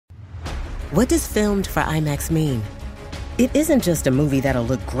What does filmed for IMAX mean? It isn't just a movie that'll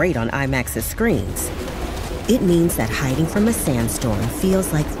look great on IMAX's screens. It means that hiding from a sandstorm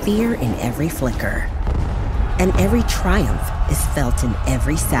feels like fear in every flicker. And every triumph is felt in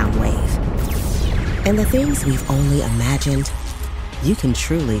every sound wave. And the things we've only imagined, you can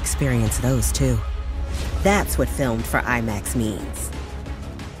truly experience those too. That's what filmed for IMAX means.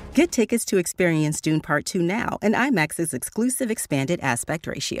 Get tickets to experience Dune Part 2 now and IMAX's exclusive expanded aspect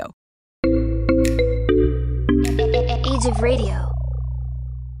ratio. Age of Radio.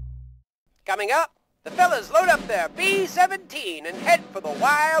 Coming up, the fellas load up their B-17 and head for the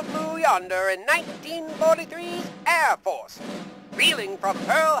wild blue yonder in 1943's Air Force. Reeling from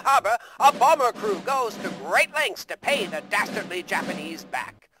Pearl Harbor, a bomber crew goes to great lengths to pay the dastardly Japanese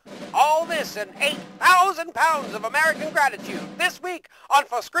back. All this and 8,000 pounds of American gratitude this week on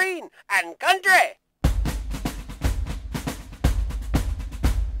For Screen and Country.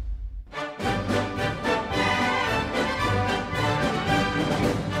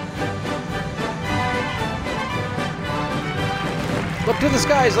 Look to the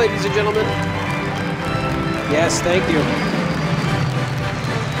skies, ladies and gentlemen. Yes, thank you.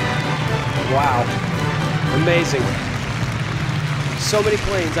 Wow. Amazing. So many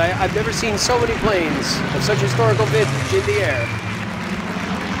planes. I've never seen so many planes of such historical vintage in the air.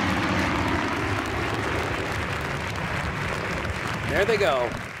 There they go.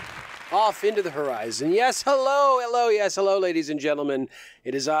 Off into the horizon. Yes, hello, hello, yes, hello, ladies and gentlemen.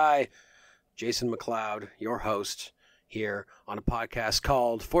 It is I, Jason McLeod, your host, here on a podcast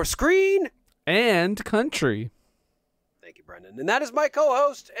called For Screen and Country. Thank you, Brendan. And that is my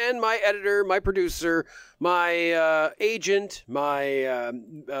co-host and my editor, my producer, my agent, my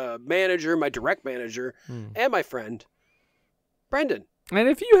manager, my direct manager, and my friend, Brendan. And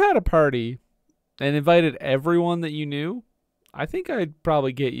if you had a party and invited everyone that you knew, I think I'd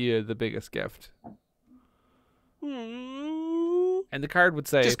probably get you the biggest gift. And the card would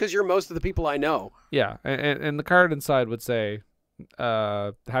say... Just because you're most of the people I know. Yeah, and the card inside would say,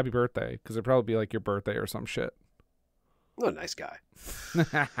 happy birthday, because it'd probably be like your birthday or some shit. What a nice guy.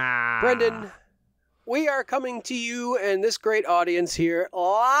 Brendan, we are coming to you and this great audience here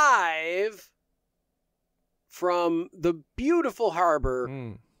live from the beautiful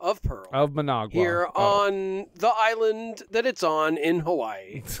harbor of Pearl. Of Managua. Here on the island that it's on in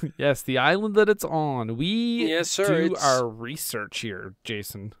Hawaii. Yes, the island that it's on. Yes, sir, do our research here,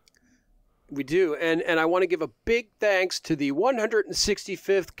 Jason. We do, and I want to give a big thanks to the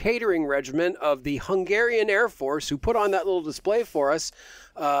 165th Catering Regiment of the Hungarian Air Force who put on that little display for us,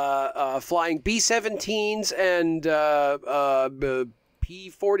 flying B-17s and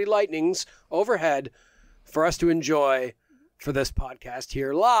P-40 Lightnings overhead for us to enjoy for this podcast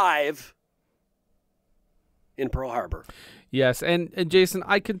here live in Pearl Harbor. Yes, and Jason,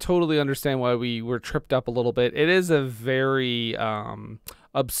 I can totally understand why we were tripped up a little bit. It is a very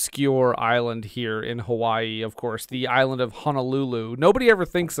obscure island here in Hawaii, of course, the island of Honolulu. Nobody ever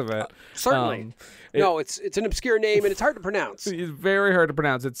thinks of it. Certainly. No, it's an obscure name, and it's hard to pronounce. It's very hard to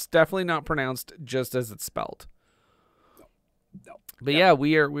pronounce. It's definitely not pronounced just as it's spelled. No. But yeah,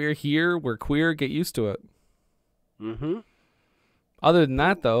 we're here. We're queer. Get used to it. Mm-hmm. Other than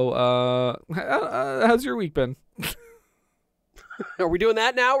that, though, how's your week been? Are we doing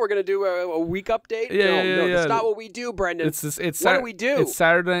that now? We're going to do a week update? No, that's not what we do, Brendan. What do we do? It's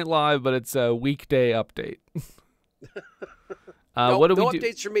Saturday Night Live, but it's a weekday update. What do we do?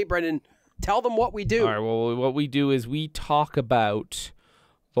 Updates from me, Brendan. Tell them what we do. All right, well, what we do is we talk about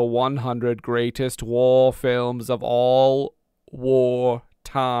the 100 greatest war films of all war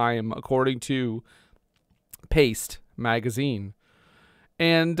time, according to Paste magazine.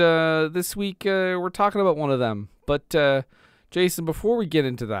 And this week, we're talking about one of them. But, Jason, before we get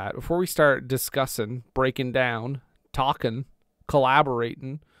into that, before we start discussing, breaking down, talking,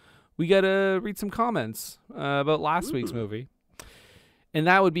 collaborating, we got to read some comments about last week's movie. And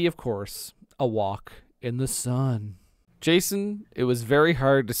that would be, of course, A Walk in the Sun. Jason, it was very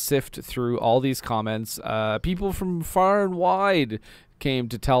hard to sift through all these comments. People from far and wide came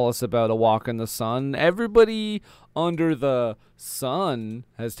to tell us about A Walk in the Sun. Everybody under the sun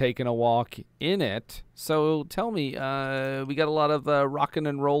has taken a walk in it. So tell me, we got a lot of rocking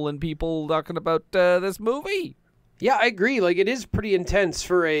and rolling people talking about this movie. Yeah, I agree. Like, it is pretty intense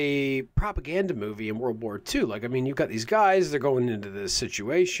for a propaganda movie in World War II. Like, I mean, you've got these guys, they're going into this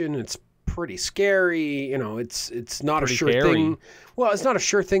situation. It's pretty scary. You know, it's not pretty a sure thing. Well, it's not a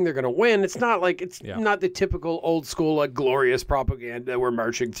sure thing they're going to win. It's not like, not the typical old school, like, glorious propaganda we're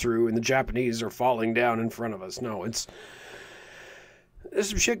marching through and the Japanese are falling down in front of us. No, there's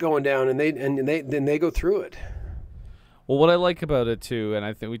some shit going down and they go through it. Well, what I like about it too, and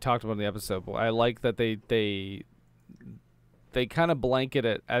I think we talked about it in the episode, but I like that they kind of blanket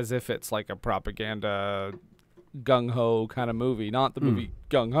it as if it's like a propaganda gung ho kind of movie, not the movie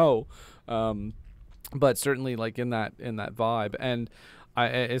Gung Ho, but certainly like in that vibe. And I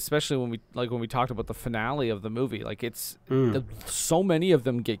especially when we talked about the finale of the movie, like it's so many of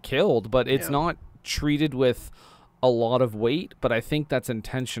them get killed, but it's not treated with a lot of weight, but I think that's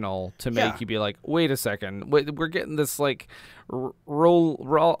intentional to make you be like, wait a second, we're getting this like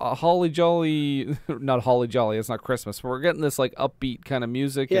holly jolly, not holly jolly, it's not Christmas, but we're getting this like upbeat kind of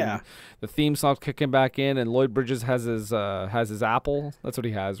music, and the theme song's kicking back in, and Lloyd Bridges has his apple, that's what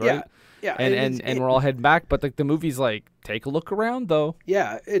he has, right? Yeah, and we're all heading back, but like the movie's like, take a look around though.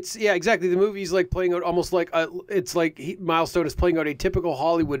 Yeah, exactly. The movie's like playing out almost like it's like Milestone is playing out a typical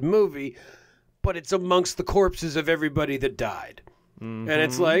Hollywood movie, but it's amongst the corpses of everybody that died. And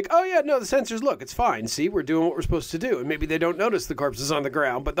it's like, oh yeah, no, the censors, look, it's fine. See, we're doing what we're supposed to do. And maybe they don't notice the corpses on the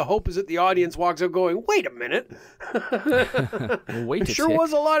ground, but the hope is that the audience walks out going, wait a minute. Wait There sure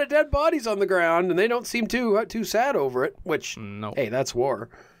was a lot of dead bodies on the ground, and they don't seem too sad over it, which, hey, that's war.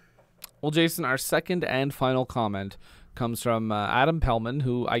 Well, Jason, our second and final comment comes from Adam Pellman,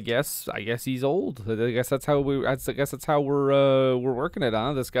 who I guess he's old. I guess that's how we're working it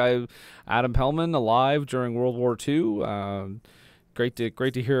on. This guy, Adam Pellman, alive during World War II. Great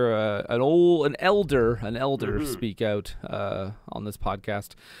to hear an elder speak out on this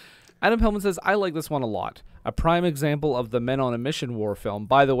podcast. Adam Pellman says, I like this one a lot. A prime example of the men on a mission war film.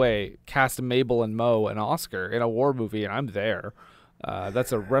 By the way, cast Mabel and Mo and Oscar in a war movie, and I'm there.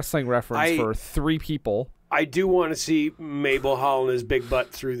 That's a wrestling reference for 3 people. I do want to see Mabel hauling his big butt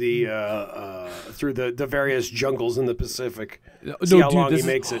through the various jungles in the Pacific. See how long he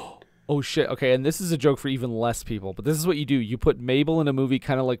makes it. Oh shit! Okay, and this is a joke for even less people, but this is what you do: you put Mabel in a movie,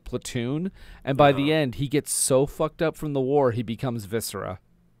 kind of like Platoon, and by the end, he gets so fucked up from the war, he becomes Viscera.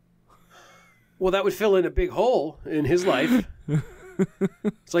 Well, that would fill in a big hole in his life.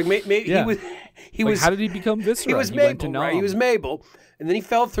 It's like maybe he was. How did he become Viscera? He was Mabel, right? He was Mabel. And then he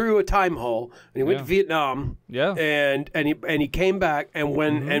fell through a time hole, and he went to Vietnam. Yeah, and he came back, and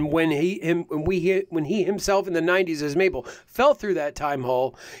when he himself in the 90s as Mabel fell through that time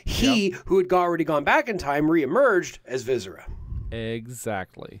hole, he who had already gone back in time reemerged as Viscera.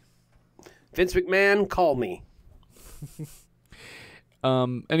 Exactly. Vince McMahon, call me.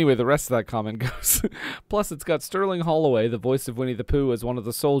 Anyway, the rest of that comment goes, plus it's got Sterling Holloway, the voice of Winnie the Pooh, as one of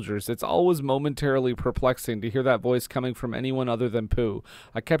the soldiers. It's always momentarily perplexing to hear that voice coming from anyone other than Pooh.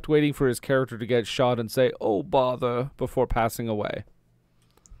 I kept waiting for his character to get shot and say, oh, bother, before passing away.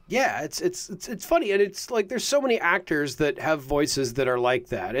 Yeah, it's funny, and it's like there's so many actors that have voices that are like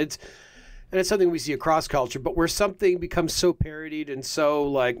that. And it's something we see across culture, but where something becomes so parodied and so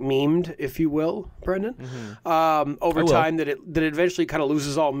like memed, if you will, Brendan, over time that it eventually kind of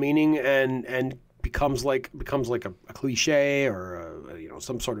loses all meaning and becomes like a cliche or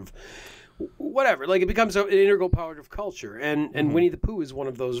some sort of whatever. Like it becomes an integral part of culture. And Winnie the Pooh is one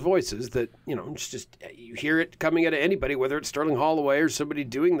of those voices that it's just you hear it coming out of anybody, whether it's Sterling Holloway or somebody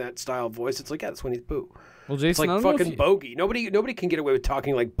doing that style of voice. It's like it's Winnie the Pooh. Well, Jason, it's like fucking Bogey. Nobody can get away with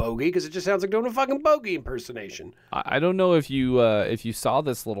talking like Bogey because it just sounds like doing a fucking Bogey impersonation. I don't know if you saw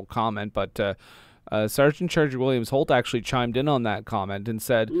this little comment, but Sergeant Charger Williams Holt actually chimed in on that comment and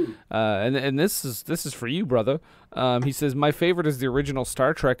said, and this is for you, brother. He says, my favorite is the original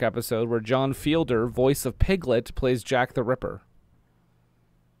Star Trek episode where John Fielder, voice of Piglet, plays Jack the Ripper.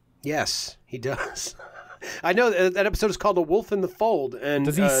 Yes, he does. I know that episode is called A Wolf in the Fold, and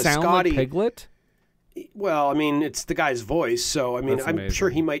does he sound Scotty, like Piglet? Well, I mean, it's the guy's voice, so I mean, I'm sure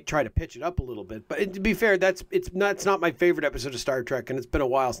he might try to pitch it up a little bit. But to be fair, it's not my favorite episode of Star Trek, and it's been a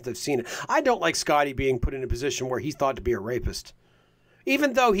while since I've seen it. I don't like Scotty being put in a position where he's thought to be a rapist,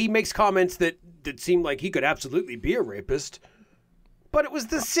 even though he makes comments that seem like he could absolutely be a rapist. But it was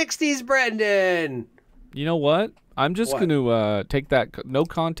the '60s, Brendan. You know what? I'm just going to take that no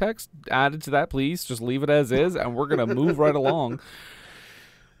context added to that, please. Just leave it as is, and we're going to move right along.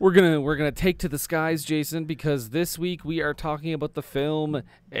 We're gonna take to the skies, Jason, because this week we are talking about the film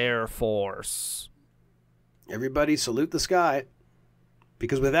Air Force. Everybody salute the sky,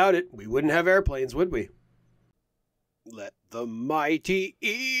 because without it, we wouldn't have airplanes, would we? Let the mighty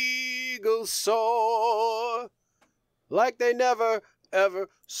eagles soar like they never, ever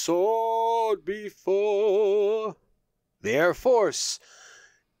soared before. The Air Force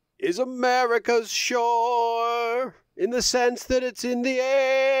is America's shore, in the sense that it's in the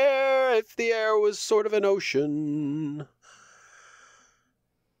air, if the air was sort of an ocean.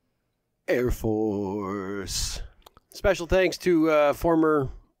 Air Force. Special thanks to former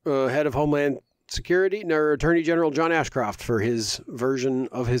head of Homeland Security, no, Attorney General John Ashcroft for his version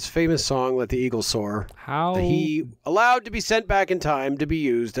of his famous song "Let the Eagles Soar." How that he allowed to be sent back in time to be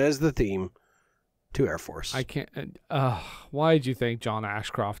used as the theme to Air Force. I can't. Why did you thank John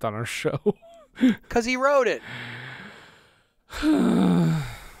Ashcroft on our show? Because he wrote it.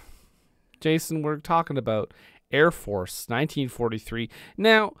 Jason, we're talking about Air Force 1943.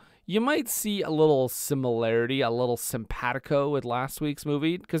 Now, you might see a little similarity, a little simpatico with last week's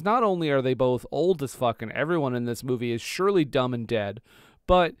movie, because not only are they both old as fuck and everyone in this movie is surely dumb and dead,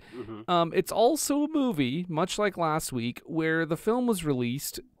 but it's also a movie, much like last week, where the film was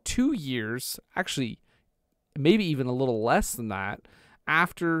released 2 years, actually maybe even a little less than that,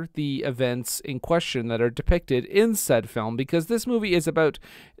 after the events in question that are depicted in said film, because this movie is about,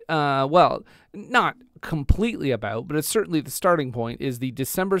 well, not completely about, but it's certainly the starting point, is the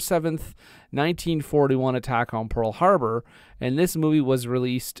December 7th, 1941 attack on Pearl Harbor, and this movie was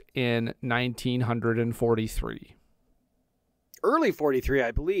released in 1943. Early 43,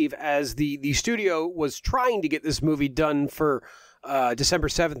 I believe, as the studio was trying to get this movie done for December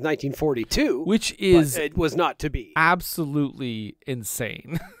 7th, 1942. Which is... But it was not to be. Absolutely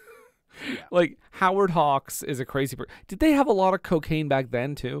insane. Yeah. Like, Howard Hawks is a crazy person. Did they have a lot of cocaine back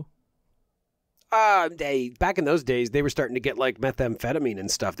then, too? Back in those days, they were starting to get, like, methamphetamine and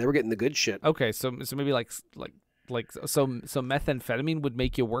stuff. They were getting the good shit. Okay, so maybe, so methamphetamine would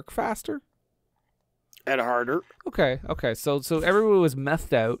make you work faster? And harder. Okay. So everyone was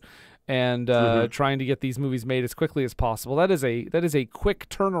methed out and trying to get these movies made as quickly as possible. That is a quick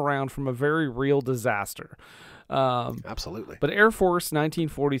turnaround from a very real disaster. Absolutely. But Air Force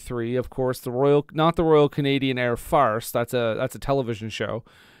 1943, of course, not the Royal Canadian Air Farce. That's a television show.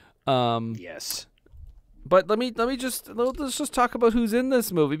 Yes. But let's just talk about who's in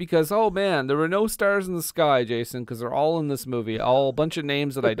this movie, because oh man, there were no stars in the sky, Jason, because they're all in this movie. All a bunch of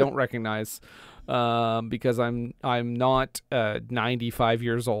names that I don't recognize. Because I'm not 95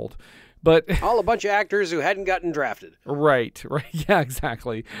 years old, but all a bunch of actors who hadn't gotten drafted. Right, yeah,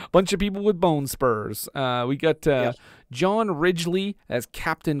 exactly. A bunch of people with bone spurs. We got John Ridgely as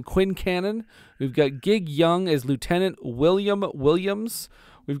Captain Quincannon. We've got Gig Young as Lieutenant William Williams.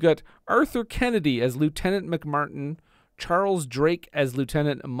 We've got Arthur Kennedy as Lieutenant McMartin. Charles Drake as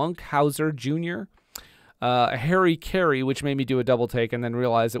Lieutenant Monkhauser Jr. Harry Carey, which made me do a double take and then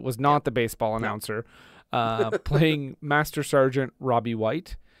realize it was not the baseball announcer, playing Master Sergeant Robbie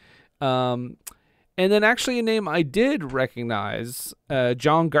White. And then actually a name I did recognize,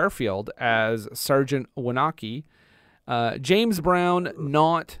 John Garfield as Sergeant Winocki. James Brown,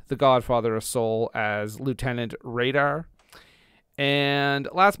 not the Godfather of Soul, as Lieutenant Radar. And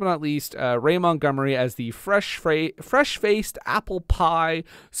last but not least, Ray Montgomery as the fresh-faced apple pie,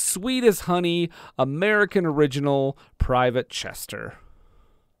 sweet as honey, American original Private Chester.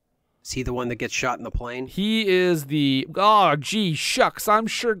 Is he the one that gets shot in the plane? He is the... Oh, gee, shucks. I'm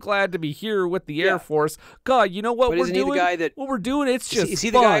sure glad to be here with the Air Force. God, you know what we're doing? What we're doing, it's just is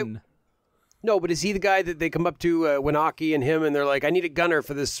he fun. The guy? No, but is he the guy that they come up to, Winocki and him, and they're like, I need a gunner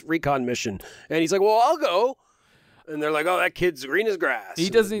for this recon mission. And he's like, well, I'll go. And they're like, "Oh, that kid's green as grass." He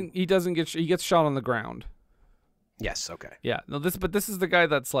gets shot on the ground. Yes. Okay. Yeah. No. This is the guy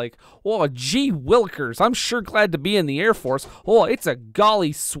that's like, "Oh, gee willikers, I'm sure glad to be in the Air Force. Oh, it's a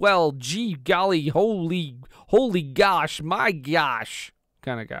golly swell, gee golly, holy gosh, my gosh."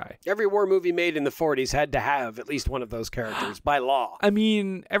 Kind of guy. Every war movie made in the 40s had to have at least one of those characters by law. I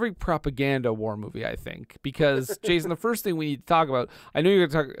mean, every propaganda war movie, I think, because Jason, the first thing we need to talk about, I know you're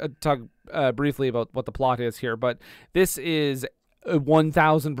going to talk briefly about what the plot is here, but this is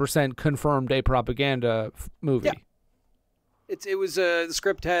 1,000% confirmed a propaganda movie. Yeah. It was the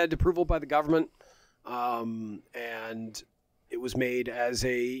script had approval by the government, and it was made as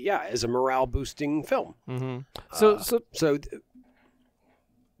a morale boosting film. Mm-hmm.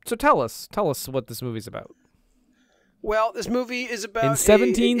 So tell us what this movie's about. Well, this movie is about... In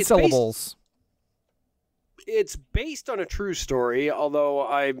 17 syllables. It's based on a true story,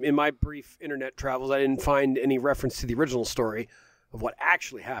 although in my brief internet travels, I didn't find any reference to the original story of what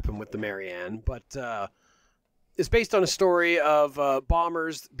actually happened with the Marianne. But it's based on a story of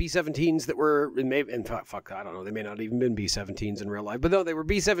bombers, B-17s that were... I don't know, they may not have even been B-17s in real life. But no, they were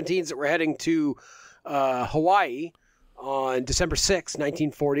B-17s that were heading to Hawaii on December 6,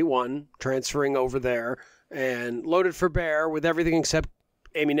 1941, transferring over there and loaded for bear with everything except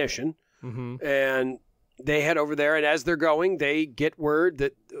ammunition. Mm-hmm. And they head over there, and as they're going, they get word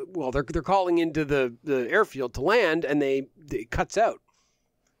that, they're calling into the airfield to land, and it cuts out.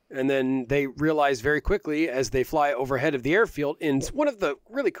 And then they realize very quickly as they fly overhead of the airfield, in one of the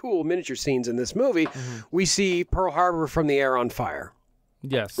really cool miniature scenes in this movie, we see Pearl Harbor from the air on fire.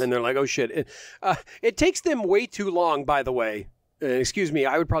 Yes. And they're like, oh, shit. It takes them way too long, by the way. Excuse me,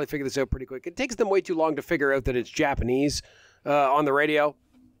 I would probably figure this out pretty quick. It takes them way too long to figure out that it's Japanese on the radio.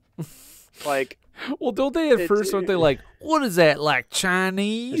 Like, well, don't they at first, aren't they like, what is that, like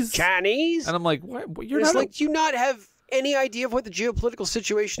Chinese? Chinese? And I'm like, what? You're it's not like, do you not have any idea of what the geopolitical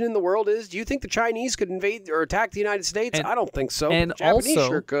situation in the world is? Do you think the Chinese could invade or attack the United States? I don't think so. And the Japanese also,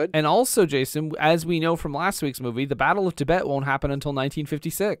 sure could. And also, Jason, as we know from last week's movie, the Battle of Tibet won't happen until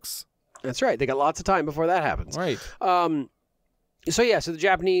 1956. That's right. They got lots of time before that happens. Right. So the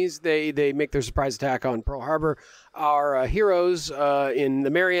Japanese, they make their surprise attack on Pearl Harbor. Our heroes in the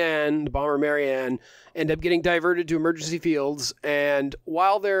bomber Marianne, end up getting diverted to emergency fields. And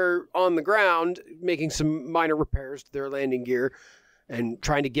while they're on the ground making some minor repairs to their landing gear and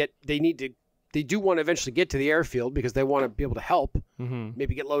trying to they do want to eventually get to the airfield because they want to be able to help,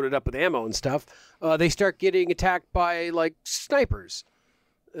 maybe get loaded up with ammo and stuff. They start getting attacked by like snipers.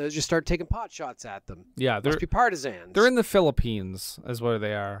 Just start taking pot shots at them. Yeah, Must be partisans. They're in the Philippines, is where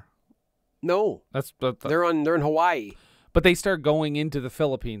they are. No, they're in Hawaii. But they start going into the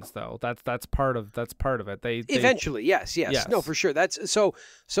Philippines, though. That's part of it. They eventually, yes, no, for sure. That's so.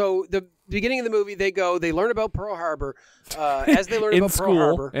 The beginning of the movie, they learn about Pearl Harbor. As they learn about Pearl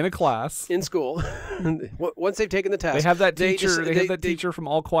Harbor in a class in school, once they've taken the test, they have that teacher. They have that teacher from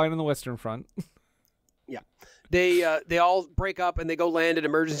All Quiet on the Western Front. Yeah. They all break up and they go land at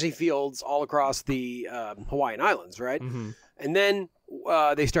emergency fields all across the Hawaiian Islands, right? Mm-hmm. And then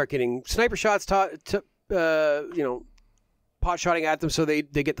they start getting sniper shots, pot shotting at them, so they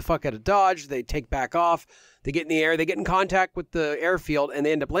get the fuck out of Dodge. They take back off. They get in the air. They get in contact with the airfield, and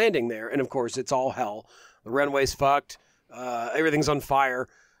they end up landing there. And of course, it's all hell. The runway's fucked. Everything's on fire.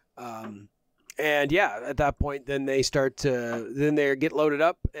 And yeah, at that point, then they get loaded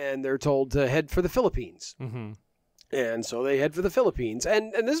up, and they're told to head for the Philippines. Mm-hmm. And so they head for the Philippines.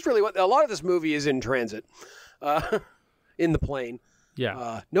 And this is really what a lot of this movie is in transit, in the plane.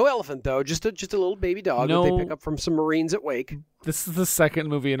 Yeah. No elephant though, just a little baby dog that they pick up from some Marines at Wake. This is the second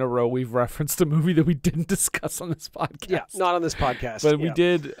movie in a row we've referenced a movie that we didn't discuss on this podcast. Yeah, not on this podcast. But we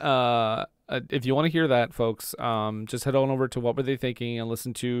did. If you want to hear that, folks, just head on over to What Were They Thinking and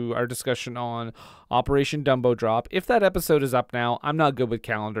listen to our discussion on Operation Dumbo Drop. If that episode is up now, I'm not good with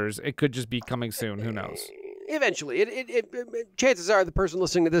calendars. It could just be coming soon. Who knows? Eventually. Chances are the person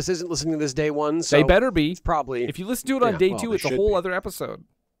listening to this isn't listening to this day one. So they better be. It's probably. If you listen to it on day two, it's a whole other episode.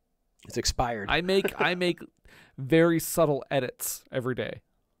 It's expired. I make very subtle edits every day.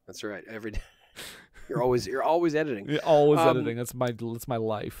 That's right. Every day. You're always editing. You're always editing. That's my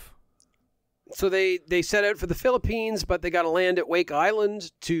life. So they set out for the Philippines, but they got to land at Wake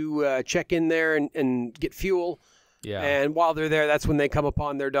Island to check in there and get fuel. Yeah. And while they're there, that's when they come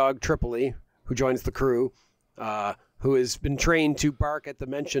upon their dog Tripoli, who joins the crew, who has been trained to bark at the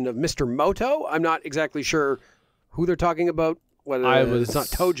mention of Mr. Moto. I'm not exactly sure who they're talking about. Whether it's not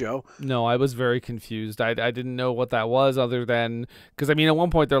Tojo. No, I was very confused. I didn't know what that was other than... Because, I mean, at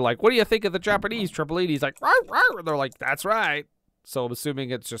one point they're like, what do you think of the Japanese? Tripoli? He's like, rawr, rawr. And they're like, that's right. So I'm assuming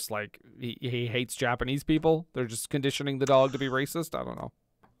it's just like he hates Japanese people. They're just conditioning the dog to be racist. I don't know.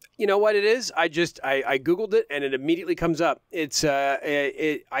 You know what it is? I Googled it and it immediately comes up. It's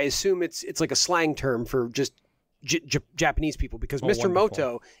I assume it's like a slang term for just Japanese people because Mr. Wonderful.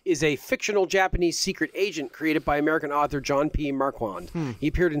 Moto is a fictional Japanese secret agent created by American author John P. Marquand. He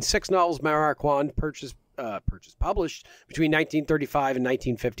appeared in 6 novels Marquand published between 1935 and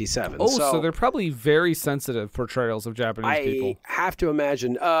 1957. Oh, so they're probably very sensitive portrayals of Japanese people. I have to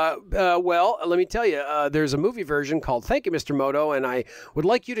imagine. Well, let me tell you, there's a movie version called Thank You, Mr. Moto, and I would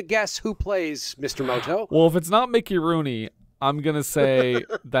like you to guess who plays Mr. Moto. Well, if it's not Mickey Rooney, I'm going to say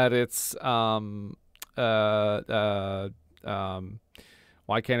that it's... why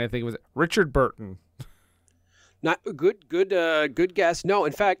can't I think of it? Richard Burton. Not good guess. No,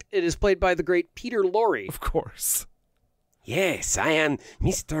 in fact, it is played by the great Peter Lorre. Of course. Yes, I am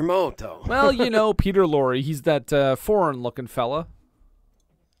Mr. Moto. Well, you know, Peter Lorre, he's that foreign-looking fella.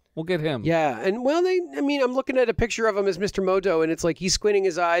 We'll get him. Yeah, and well, I'm looking at a picture of him as Mr. Moto, and it's like he's squinting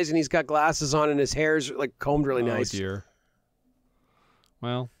his eyes, and he's got glasses on, and his hair's like combed really nice. Oh dear.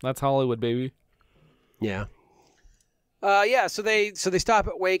 Well, that's Hollywood, baby. Yeah. So they stop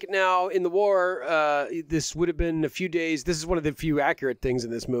at Wake. Now, in the war, this would have been a few days. This is one of the few accurate things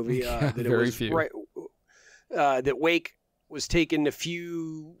in this movie. That very few. Right, that Wake was taken a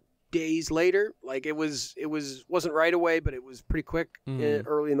few days later. Like it wasn't right away, but it was pretty quick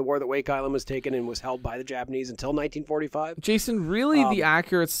early in the war that Wake Island was taken and was held by the Japanese until 1945. Jason, really the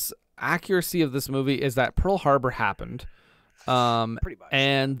accuracy of this movie is that Pearl Harbor happened. Pretty much.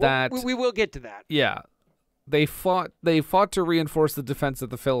 And that... We will get to that. Yeah. they fought to reinforce the defense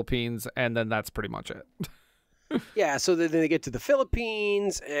of the Philippines, and then that's pretty much it. Yeah, so then they get to the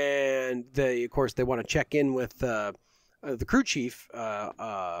Philippines, and of course they want to check in with the crew chief,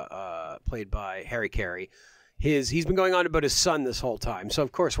 played by Carey. He's been going on about his son this whole time. So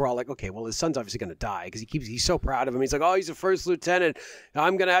of course we're all like, okay, well his son's obviously going to die because he's so proud of him. He's like, oh, he's a first lieutenant.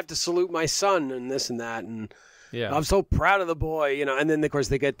 I'm going to have to salute my son and this and that, and Yeah, I'm so proud of the boy, you know. And then of course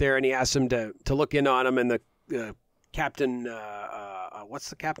they get there and he asks him to look in on him, and the captain, what's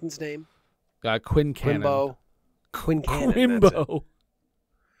the captain's name? Quincannon. Quincannon. That's it.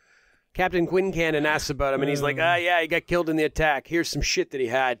 Captain Quincannon asks about him, and he's like, yeah, he got killed in the attack. Here's some shit that he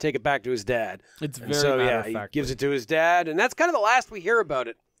had. Take it back to his dad. It's very matter of he fact. gives it to his dad, and that's kind of the last we hear about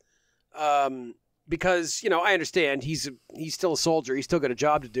it. Because, you know, I understand he's still a soldier. He's still got a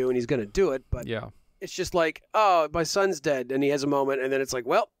job to do, and he's going to do it. But Yeah. it's just like, oh, my son's dead, and he has a moment, and then it's like,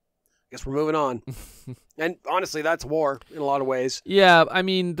 well, I guess we're moving on. And honestly, that's war in a lot of ways. Yeah, I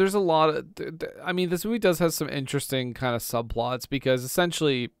mean, there's a lot of... this movie does have some interesting kind of subplots because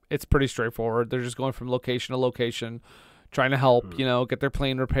essentially it's pretty straightforward. They're just going from location to location, trying to help, get their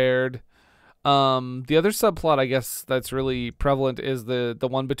plane repaired. The other subplot, I guess, that's really prevalent is the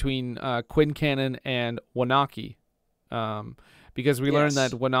one between Quincannon and Winocki. Because we learned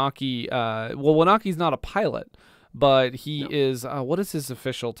that Winocki... Winocki's not a pilot, but he is... what is his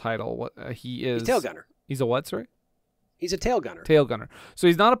official title? He's tail gunner. He's a what, sorry? He's a tail gunner. Tail gunner. So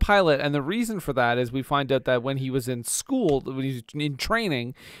he's not a pilot, and the reason for that is we find out that when he was in school, when he's in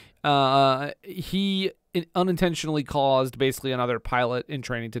training, he unintentionally caused basically another pilot in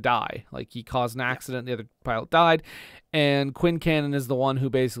training to die. Like, he caused an accident, the other pilot died, and Quincannon is the one who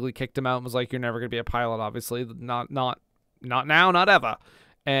basically kicked him out and was like, you're never going to be a pilot, obviously. Not now, not ever.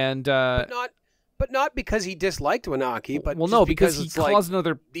 And But not because he disliked Winocki, but because he caused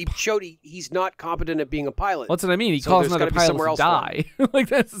another. He showed he's not competent at being a pilot. That's what I mean. He caused another pilot to die. Like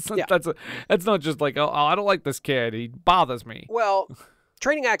that's not just like, oh, I don't like this kid. He bothers me. Well,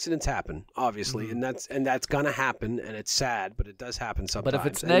 training accidents happen, obviously, and that's gonna happen, and it's sad, but it does happen sometimes. But if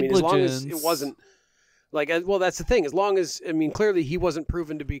it's negligence, as long as it wasn't. That's the thing. As long as clearly he wasn't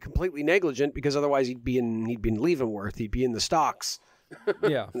proven to be completely negligent, because otherwise he'd be in Leavenworth. He'd be in the stocks.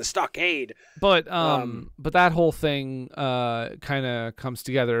 Yeah, in the stockade. But that whole thing kind of comes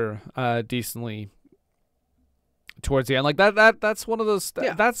together decently towards the end. Like that's one of those.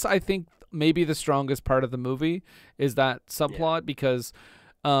 That's, I think, maybe the strongest part of the movie is that subplot because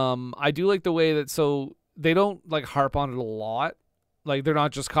I do like the way that they don't like harp on it a lot. Like, they're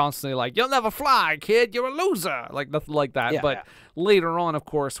not just constantly like, you'll never fly, kid, you're a loser. Like, nothing like that. But later on, of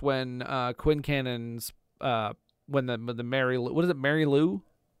course, when Quincannon's when the Mary Lou?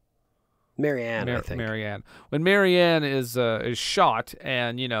 Marianne, I think. Marianne. When Marianne is shot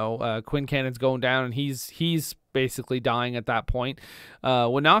and, Quincannon's going down and he's basically dying at that point,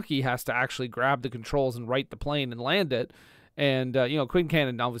 Winocki has to actually grab the controls and right the plane and land it. And,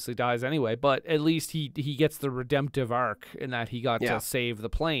 Quincannon obviously dies anyway, but at least he gets the redemptive arc in that he got to save the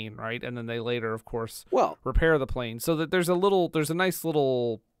plane, right? And then they later, of course, repair the plane. So that there's a nice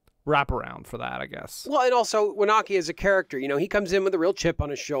little wraparound for that, I guess. Well, and also Winocki as a character, he comes in with a real chip on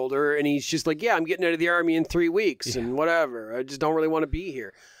his shoulder, and he's just like, I'm getting out of the Army in 3 weeks, and whatever. I just don't really want to be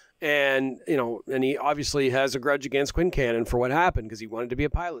here. And, and he obviously has a grudge against Quincannon for what happened, because he wanted to be a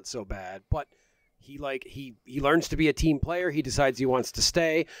pilot so bad. But he learns to be a team player. He decides he wants to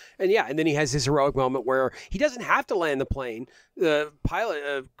stay. And and then he has his heroic moment where he doesn't have to land the plane. The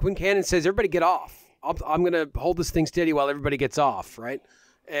pilot, Quincannon, says, everybody get off. I'm going to hold this thing steady while everybody gets off, right?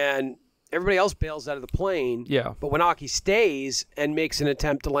 And everybody else bails out of the plane. Yeah. But Winocki stays and makes an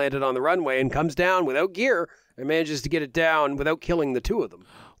attempt to land it on the runway and comes down without gear and manages to get it down without killing the two of them.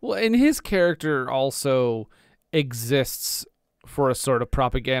 Well, and his character also exists for a sort of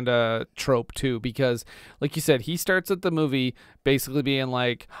propaganda trope too, because like you said, he starts at the movie basically being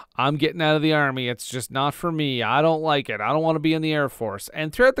like, I'm getting out of the Army. It's just not for me. I don't like it. I don't want to be in the Air Force.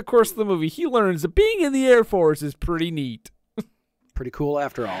 And throughout the course of the movie, he learns that being in the Air Force is pretty neat. Pretty cool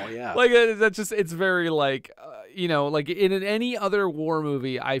after all, yeah. Like, that's just, it's very like, like in any other war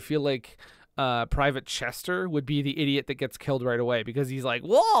movie, I feel like Private Chester would be the idiot that gets killed right away because he's like,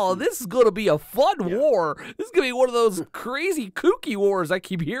 whoa, this is going to be a fun war. This is going to be one of those crazy kooky wars I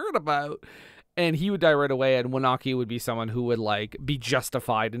keep hearing about. And he would die right away, and Winocki would be someone who would like be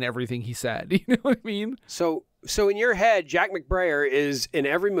justified in everything he said. You know what I mean? So in your head, Jack McBrayer is in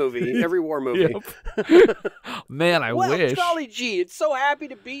every movie, every war movie. Man, I wish. Golly gee, it's so happy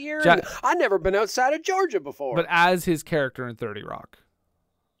to be here. I've never been outside of Georgia before. But as his character in 30 Rock.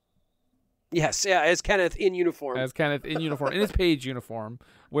 Yes, yeah, as Kenneth in uniform. In his page uniform,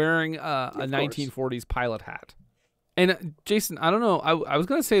 wearing a 1940s pilot hat. And Jason, I don't know, I was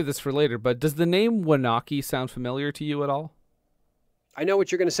going to save this for later, but does the name Winocki sound familiar to you at all? I know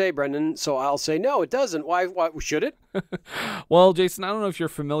what you're going to say, Brendan, so I'll say no, it doesn't. Why should it? Well, Jason, I don't know if you're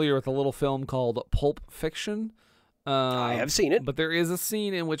familiar with a little film called Pulp Fiction. I have seen it. But there is a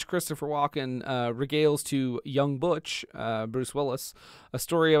scene in which Christopher Walken regales to young Butch, Bruce Willis, a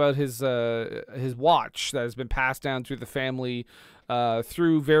story about his watch that has been passed down through the family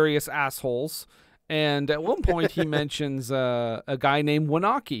through various assholes. And at one point he mentions a guy named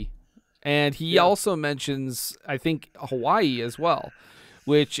Winocki. And he also mentions, I think, Hawaii as well,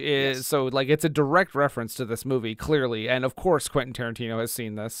 which is so like it's a direct reference to this movie, clearly. And of course, Quentin Tarantino has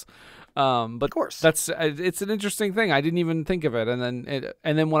seen this. But of course, it's an interesting thing. I didn't even think of it. And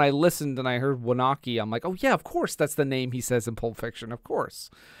then when I listened and I heard Winocki, I'm like, oh yeah, of course, that's the name he says in Pulp Fiction, of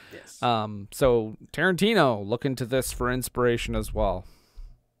course. Yes. So Tarantino looking to this for inspiration as well.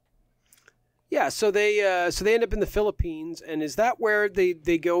 Yeah, so they end up in the Philippines, and is that where they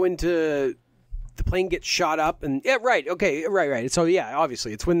go into the plane gets shot up? And yeah, right, okay, right. So yeah,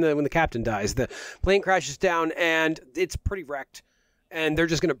 obviously it's when the captain dies. The plane crashes down, and it's pretty wrecked, and they're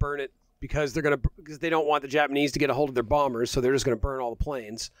just going to burn it because they don't want the Japanese to get a hold of their bombers, so they're just going to burn all the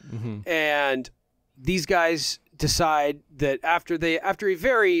planes. Mm-hmm. And these guys decide that after a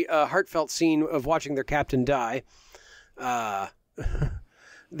very heartfelt scene of watching their captain die,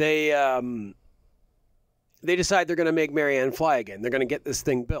 they decide they're going to make Marianne fly again. They're going to get this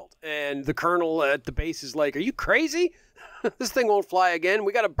thing built. And the colonel at the base is like, are you crazy? This thing won't fly again.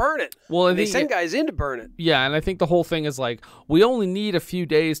 We got to burn it. Well, and they send guys in to burn it. Yeah, and I think the whole thing is like, we only need a few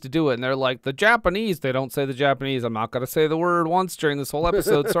days to do it. And they're like, the Japanese, they don't say the Japanese. I'm not going to say the word once during this whole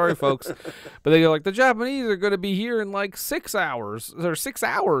episode. Sorry, folks. But they go like, the Japanese are going to be here in like 6 hours. Or 6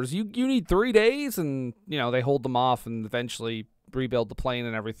 hours. You need 3 days. And, they hold them off and eventually rebuild the plane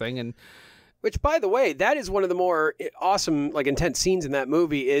and everything. And which, by the way, that is one of the more awesome, like, intense scenes in that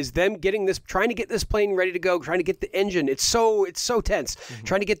movie is them trying to get this plane ready to go, trying to get the engine. It's so tense. Mm-hmm.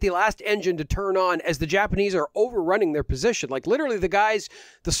 Trying to get the last engine to turn on as the Japanese are overrunning their position. Like, literally,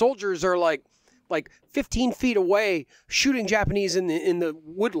 the soldiers are like 15 feet away shooting Japanese in the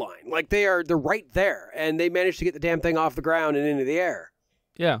wood line. Like, they're right there, and they managed to get the damn thing off the ground and into the air.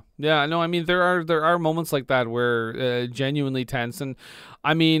 Yeah. No, I mean, there are moments like that where genuinely tense. And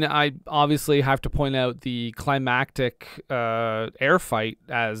I mean, I obviously have to point out the climactic air fight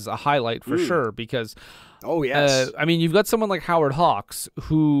as a highlight for sure, because oh yes, I mean, you've got someone like Howard Hawks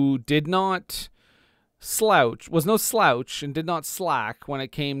who did not was no slouch and did not slack when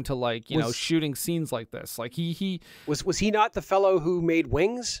it came to shooting scenes like this. Like he was he not the fellow who made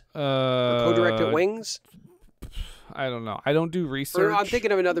Wings? Co-directed Wings? I don't know. I don't do research. I'm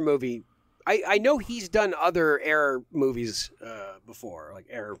thinking of another movie. I know he's done other air movies before, like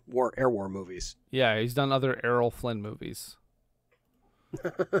air war movies. Yeah, he's done other Errol Flynn movies.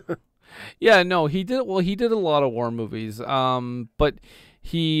 Yeah, no, he did. Well, he did a lot of war movies. But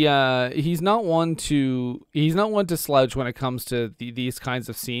he's not one to slouch when it comes to these kinds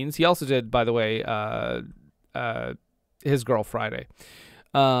of scenes. He also did, by the way, His Girl Friday.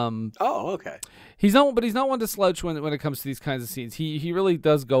 Okay. He's not one to slouch when it comes to these kinds of scenes. He really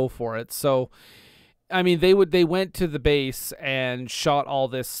does go for it. So, I mean, they went to the base and shot all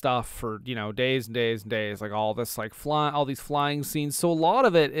this stuff for days and days and days, like all this all these flying scenes. So a lot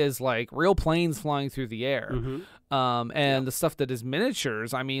of it is like real planes flying through the air, and the stuff that is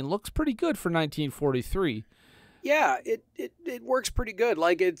miniatures. I mean, looks pretty good for 1943. Yeah, it works pretty good.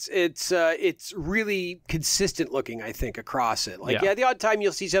 Like it's really consistent looking, I think, across it. Like the odd time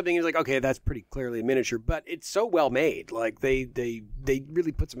you'll see something and you're like, okay, that's pretty clearly a miniature, but it's so well made. Like they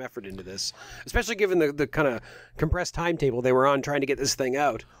really put some effort into this, especially given the kind of compressed timetable they were on trying to get this thing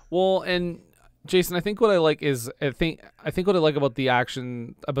out. Well, and Jason, I think what I like is I think what I like about the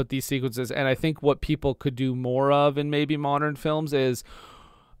action about these sequences, and I think what people could do more of in maybe modern films is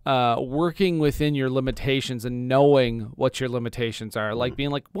working within your limitations and knowing what your limitations are, like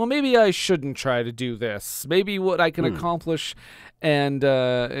being like, well, maybe I shouldn't try to do this. Maybe what I can accomplish, and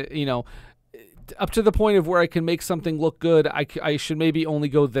up to the point of where I can make something look good, I should maybe only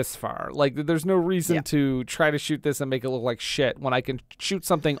go this far. Like, there's no reason to try to shoot this and make it look like shit when I can shoot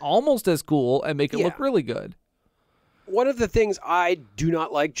something almost as cool and make it look really good. One of the things I do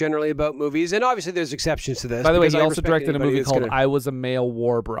not like generally about movies, and obviously there's exceptions to this. By the way, he also directed a movie called I Was a Male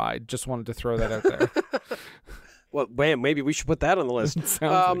War Bride. Just wanted to throw that out there. Well, maybe we should put that on the list. Sounds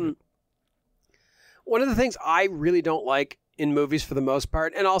like one of the things I really don't like in movies for the most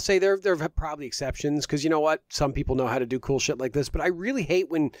part. And I'll say there are probably exceptions because you know what? Some people know how to do cool shit like this. But I really hate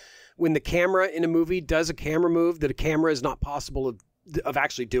when the camera in a movie does a camera move that a camera is not possible of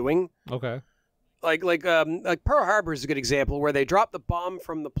actually doing. Okay. Like Pearl Harbor is a good example where they drop the bomb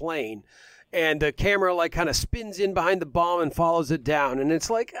from the plane and the camera like kind of spins in behind the bomb and follows it down. And it's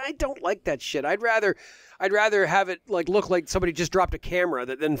like, I don't like that shit. I'd rather have it like look like somebody just dropped a camera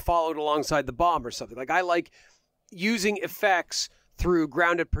that then followed alongside the bomb or something. Like I like using effects through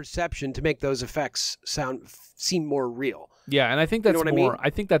grounded perception to make those effects seem more real. Yeah, and I think that's I more. mean? I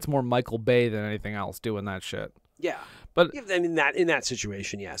think that's more Michael Bay than anything else doing that shit. Yeah, but in that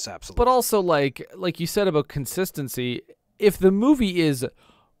situation, yes, absolutely. But also, like you said about consistency, if the movie is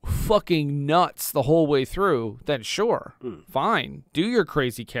fucking nuts the whole way through, then sure, fine, do your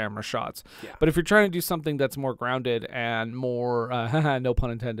crazy camera shots. Yeah. But if you're trying to do something that's more grounded and more, no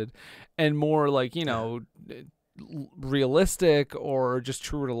pun intended, and more like realistic or just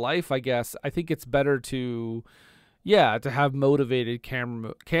true to life, I guess, I think it's better to have motivated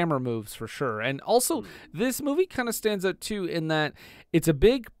camera moves for sure. And also, this movie kind of stands out too in that it's a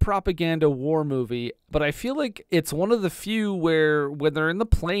big propaganda war movie, but I feel like it's one of the few where when they're in the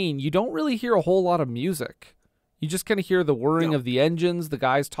plane, you don't really hear a whole lot of music. You just kind of hear the whirring of the engines, the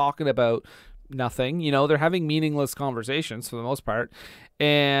guys talking about nothing. They're having meaningless conversations for the most part,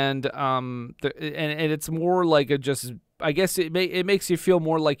 and it's more like I guess it makes you feel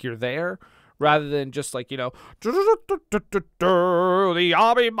more like you're there. Rather than just like, the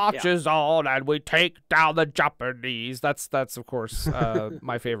army marches on and we take down the Japanese. That's of course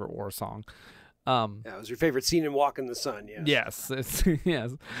my favorite war song. It was your favorite scene in Walk in the Sun. Yes. Yes.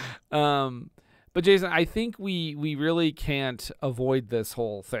 Yes. But Jason, I think we really can't avoid this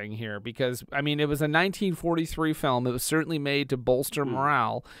whole thing here because it was a 1943 film. It was certainly made to bolster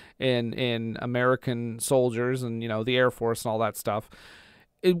morale in American soldiers and the Air Force and all that stuff.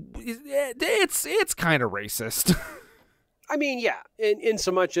 It's kind of racist. I mean, yeah, in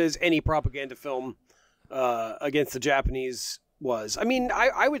so much as any propaganda film against the Japanese was. I mean,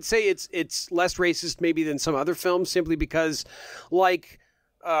 I would say it's less racist maybe than some other films simply because, like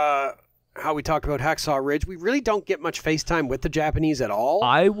how we talked about Hacksaw Ridge, we really don't get much face time with the Japanese at all.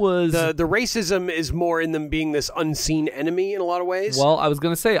 The racism is more in them being this unseen enemy in a lot of ways. Well, I was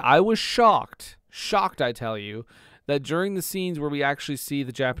going to say, I was shocked, I tell you, that during the scenes where we actually see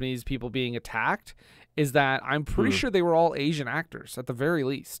the Japanese people being attacked, is that I'm pretty sure they were all Asian actors at the very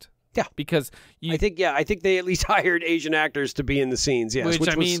least. Yeah, because I think they at least hired Asian actors to be in the scenes. Yes, which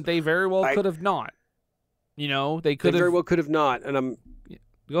I mean, they very well could have not. They could very well could have not. And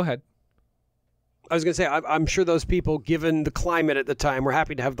go ahead. I was going to say, I'm sure those people, given the climate at the time, were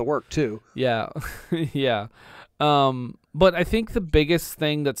happy to have the work too. Yeah, yeah. But I think the biggest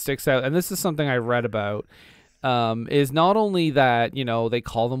thing that sticks out, and this is something I read about, is not only that, they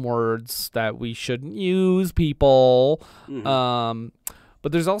call them words that we shouldn't use, people,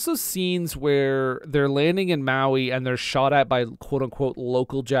 but there's also scenes where they're landing in Maui and they're shot at by quote-unquote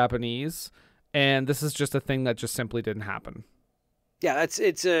local Japanese, and this is just a thing that just simply didn't happen. Yeah,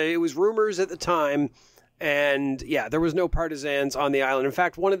 it was rumors at the time, and yeah, there was no partisans on the island. In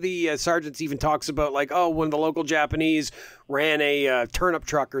fact, one of the sergeants even talks about one of the local Japanese ran a turnip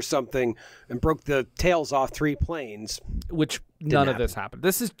truck or something and broke the tails off 3 planes. Which none of this happened.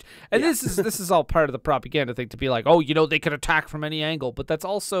 This is all part of the propaganda thing to be like, they could attack from any angle. But that's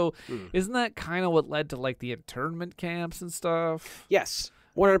also, isn't that kind of what led to the internment camps and stuff? Yes.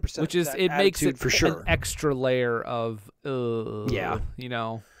 100%. Which is, it makes it for sure an extra layer of,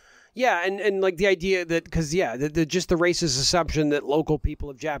 Yeah, and the idea that, because, just the racist assumption that local people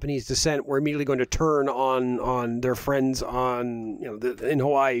of Japanese descent were immediately going to turn on their friends in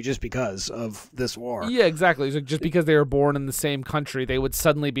Hawaii just because of this war. Yeah, exactly. So just because they were born in the same country, they would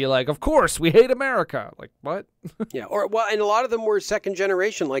suddenly be like, of course, we hate America. Like, what? Yeah, and a lot of them were second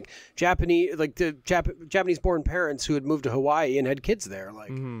generation, Japanese-born parents who had moved to Hawaii and had kids there.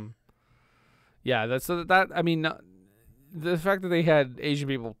 Yeah, the fact that they had Asian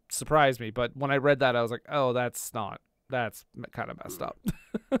people surprised me, but when I read that, I was like, oh, that's kind of messed up.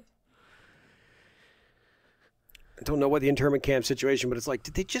 I don't know what the internment camp situation, but it's like,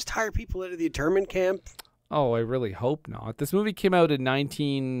 did they just hire people out of the internment camp? Oh, I really hope not. This movie came out in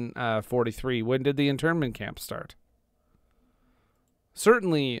 1943. When did the internment camp start?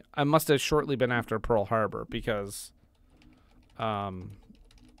 Certainly, I must have shortly been after Pearl Harbor because, that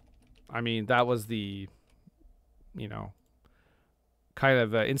was the, kind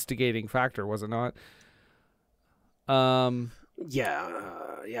of instigating factor, was it not? For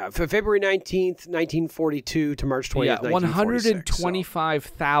February 19th, 1942 to March 20th, 1946.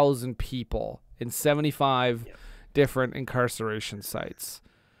 125,000 people in 75 different incarceration sites.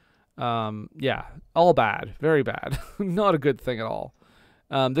 Yeah, all bad, very bad. Not a good thing at all.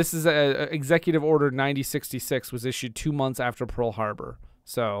 This is Executive Order 9066 was issued 2 months after Pearl Harbor.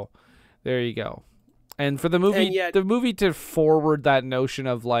 So there you go. And for the movie to forward that notion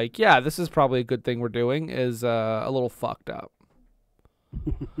of like, yeah, this is probably a good thing we're doing is a little fucked up.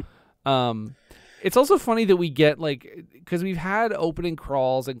 It's also funny that we get like, because we've had opening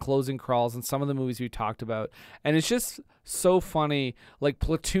crawls and closing crawls in some of the movies we talked about, and it's just so funny. Like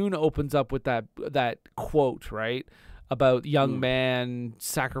Platoon opens up with that quote, right, about young man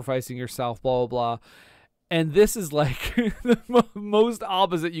sacrificing yourself, blah blah blah. And this is like the most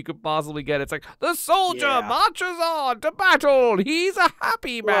opposite you could possibly get. It's like, the soldier marches on to battle. He's a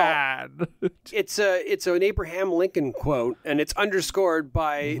happy man. It's an Abraham Lincoln quote, and it's underscored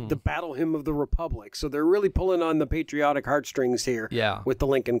by the Battle Hymn of the Republic. So they're really pulling on the patriotic heartstrings here with the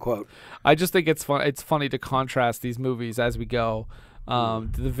Lincoln quote. I just think it's fun. It's funny to contrast these movies as we go. The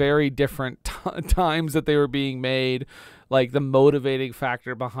very different times that they were being made, like the motivating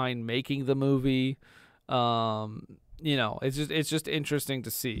factor behind making the movie. It's just interesting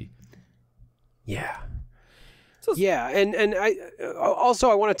to see. Yeah. And I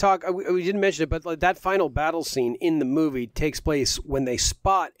want to talk, we didn't mention it, but like that final battle scene in the movie takes place when they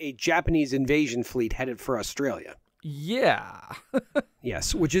spot a Japanese invasion fleet headed for Australia. Yeah.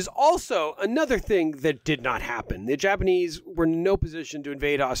 Yes, which is also another thing that did not happen. The Japanese were in no position to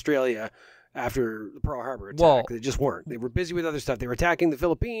invade Australia after the Pearl Harbor attack. Well, they just weren't. They were busy with other stuff. They were attacking the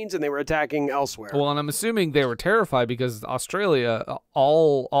Philippines and they were attacking elsewhere. Well, and I'm assuming they were terrified because Australia,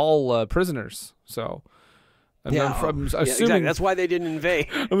 all prisoners. So I'm assuming exactly. That's why they didn't invade.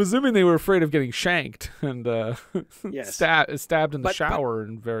 I'm assuming they were afraid of getting shanked and stabbed in the shower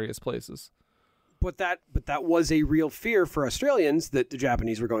in various places. But that was a real fear for Australians that the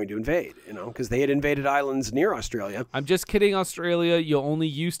Japanese were going to invade, because they had invaded islands near Australia. I'm just kidding, Australia. You only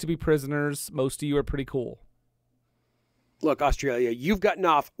used to be prisoners. Most of you are pretty cool. Look, Australia, you've gotten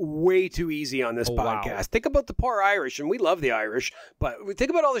off way too easy on this podcast. Wow. Think about the poor Irish, and we love the Irish, but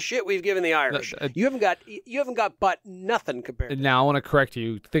think about all the shit we've given the Irish. You haven't got but nothing compared. Now I want to correct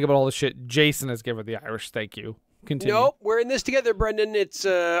you. Think about all the shit Jason has given the Irish. Thank you. Continue. Nope, we're in this together, Brendan. It's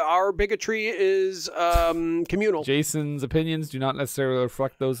our bigotry is communal. Jason's opinions do not necessarily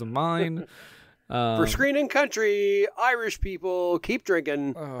reflect those of mine. For Screen and Country, Irish people keep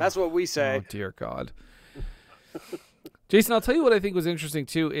drinking. That's what we say. Oh dear God. Jason, I'll tell you what I think was interesting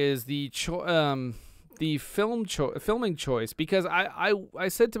too is the filming choice, because I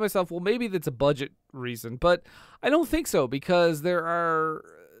said to myself, well, maybe that's a budget reason, but I don't think so, because there are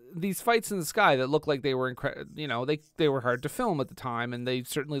these fights in the sky that look like they were they were hard to film at the time, and they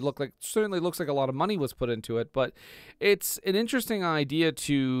certainly looks like a lot of money was put into it. But it's an interesting idea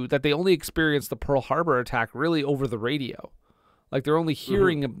that they only experienced the Pearl Harbor attack really over the radio. Like they're only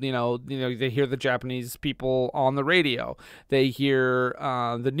hearing, they hear the Japanese people on the radio. They hear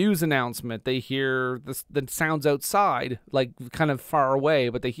the news announcement. They hear the sounds outside, like kind of far away,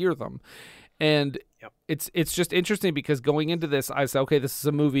 but they hear them. And it's just interesting because going into this, I said, okay, this is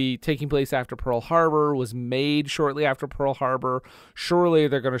a movie taking place after Pearl Harbor, was made shortly after Pearl Harbor. Surely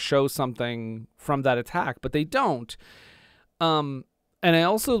they're going to show something from that attack, but they don't. And I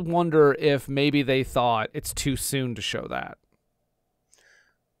also wonder if maybe they thought it's too soon to show that.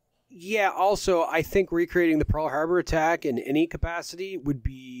 Yeah, also, I think recreating the Pearl Harbor attack in any capacity would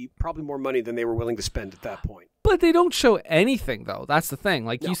be probably more money than they were willing to spend at that point. But they don't show anything, though. That's the thing.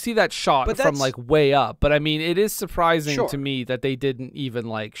 Like, you see that shot from, like, way up. But, I mean, it is surprising to me that they didn't even,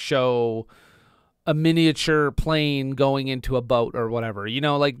 like, show a miniature plane going into a boat or whatever.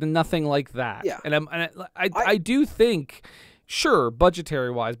 Like, nothing like that. Yeah. And I do think, sure,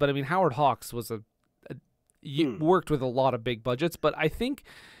 budgetary-wise, but, I mean, Howard Hawks was worked with a lot of big budgets, but I think...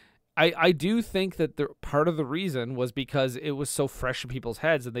 I do think that part of the reason was because it was so fresh in people's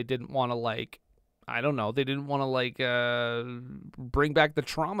heads and they didn't want to, like, I don't know, they didn't want to, like, bring back the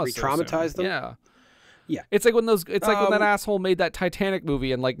trauma. Re-traumatize them? Yeah. Yeah. It's like when when that asshole made that Titanic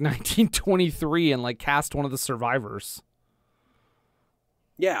movie in, like, 1923 and, like, cast one of the survivors.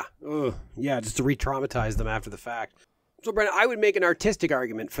 Yeah. Ugh. Yeah, just to re-traumatize them after the fact. So, Brennan, I would make an artistic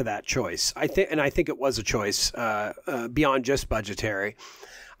argument for that choice. I think it was a choice beyond just budgetary.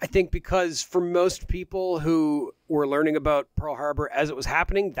 I think because for most people who were learning about Pearl Harbor as it was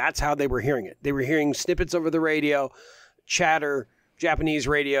happening, that's how they were hearing it. They were hearing snippets over the radio, chatter, Japanese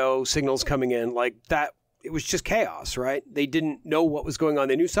radio signals coming in like that. It was just chaos, right? They didn't know what was going on.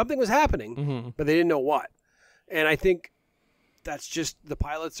 They knew something was happening, but they didn't know what. And I think that's just the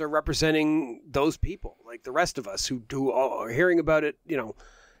pilots are representing those people, like the rest of us who are hearing about it,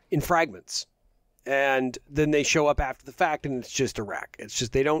 in fragments. And then they show up after the fact, and it's just a wreck. It's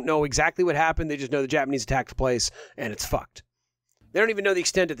just they don't know exactly what happened. They just know the Japanese attacked the place, and it's fucked. They don't even know the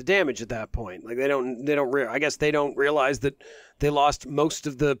extent of the damage at that point. Like I guess they don't realize that they lost most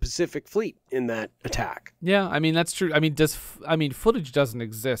of the Pacific Fleet in that attack. Yeah, I mean that's true. I mean, footage doesn't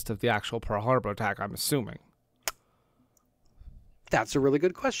exist of the actual Pearl Harbor attack, I'm assuming. That's a really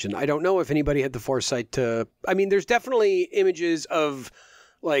good question. I don't know if anybody had the foresight to. I mean, there's definitely images of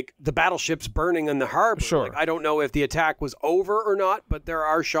like the battleships burning in the harbor. Sure. Like, I don't know if the attack was over or not, but there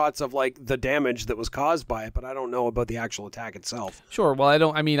are shots of like the damage that was caused by it. But I don't know about the actual attack itself. Sure. Well, I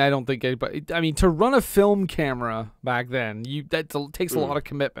don't think anybody. I mean, to run a film camera back then, takes a lot of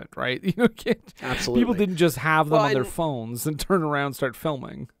commitment, right? You can't, Absolutely. People didn't just have them on their phones and turn around and start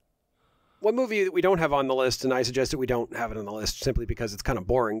filming. One movie that we don't have on the list, and I suggest that we don't have it on the list simply because it's kind of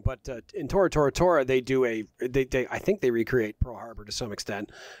boring, but in Tora Tora Tora, they do I think they recreate Pearl Harbor to some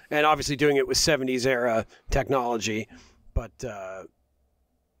extent, and obviously doing it with 70s era technology, but and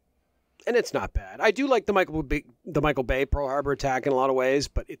it's not bad. I do like the Michael Bay Pearl Harbor attack in a lot of ways,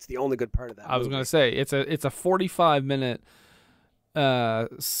 but it's the only good part of that I was going to say it's a 45-minute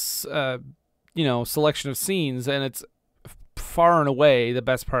selection of scenes, and it's far and away the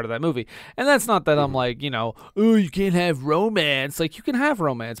best part of that movie. And that's not that I'm like, oh, you can't have romance. Like, you can have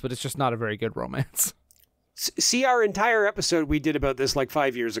romance, but it's just not a very good romance. See our entire episode we did about this like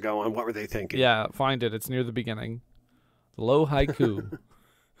 5 years ago on What Were They Thinking? Yeah, find it. It's near the beginning. Low haiku.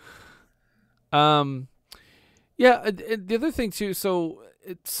 Yeah, the other thing too, so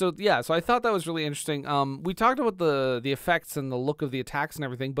I thought that was really interesting. We talked about the effects and the look of the attacks and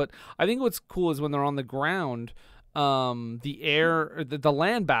everything, but I think what's cool is when they're on the ground, the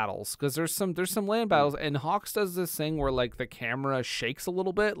land battles, because there's some land battles, and Hawks does this thing where like the camera shakes a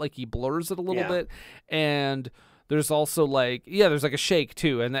little bit, like he blurs it a little bit, and there's also there's like a shake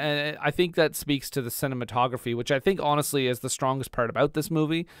too, and I think that speaks to the cinematography, which I think honestly is the strongest part about this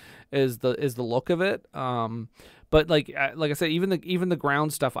movie, is the look of it. But like I said, even the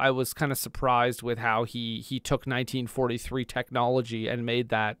ground stuff, I was kind of surprised with how he took 1943 technology and made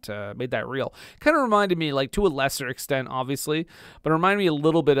that real. Kind of reminded me, like, to a lesser extent, obviously, but it reminded me a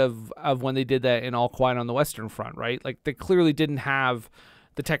little bit of when they did that in All Quiet on the Western Front, right? Like, they clearly didn't have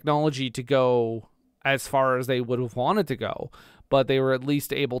the technology to go as far as they would have wanted to go, but they were at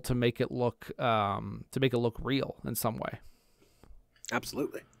least able to make it look real in some way.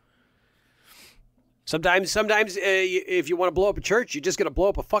 Absolutely. Sometimes, if you want to blow up a church, you just got to blow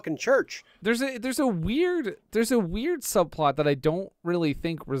up a fucking church. There's a weird subplot that I don't really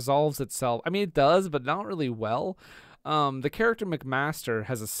think resolves itself. I mean, it does, but not really well. The character McMaster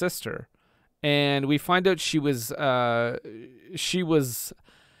has a sister, and we find out she's in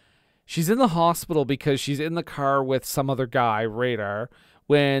the hospital because she's in the car with some other guy, Radar.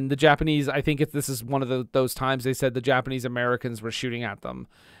 When the Japanese, I think this is one of those times they said the Japanese Americans were shooting at them.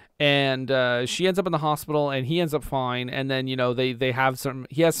 And she ends up in the hospital, and he ends up fine. And then,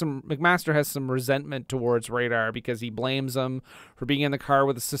 McMaster has some resentment towards Radar because he blames him for being in the car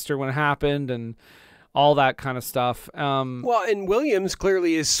with his sister when it happened, and all that kind of stuff. Well, and Williams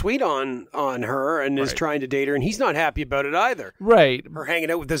clearly is sweet on her and is trying to date her, and he's not happy about it either. Right. Her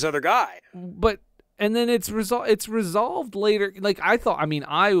hanging out with this other guy. And then it's resolved later. Like, I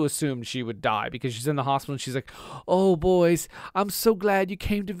assumed she would die because she's in the hospital and she's like, "Oh, boys, I'm so glad you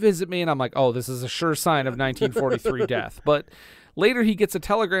came to visit me." And I'm like, "Oh, this is a sure sign of 1943 death." But later he gets a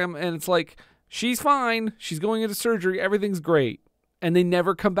telegram and it's like, she's fine. She's going into surgery. Everything's great. And they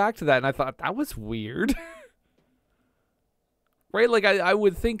never come back to that. And I thought, that was weird. Right? Like, I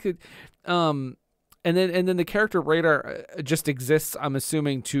would think that... And then the character Radar just exists, I'm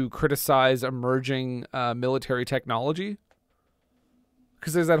assuming, to criticize emerging military technology.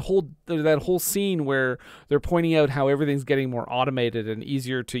 Because there's that whole scene where they're pointing out how everything's getting more automated and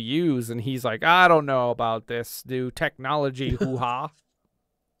easier to use, and he's like, "I don't know about this new technology, hoo-ha."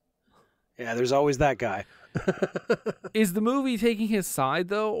 Yeah, there's always that guy. Is the movie taking his side,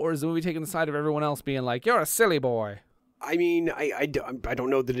 though, or is the movie taking the side of everyone else being like, "You're a silly boy"? I mean, I don't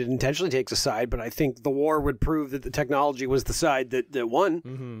know that it intentionally takes a side, but I think the war would prove that the technology was the side that won.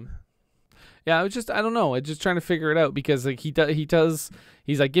 Mm-hmm. Yeah, I don't know. I'm just trying to figure it out because like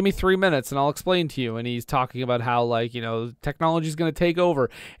he's like, "Give me 3 minutes and I'll explain to you." And he's talking about how technology is going to take over.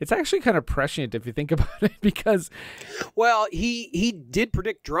 It's actually kind of prescient if you think about it because, well, he did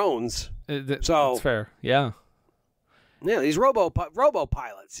predict drones, so that's fair. Yeah. Yeah, these robo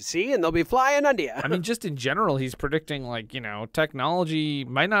pilots, you see, and they'll be flying under you. I mean, just in general, he's predicting technology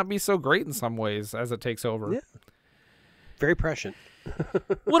might not be so great in some ways as it takes over. Yeah. Very prescient.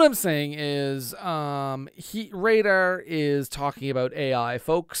 What I'm saying is, Radar is talking about AI,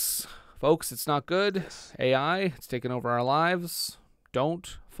 folks. Folks, it's not good. AI, it's taken over our lives.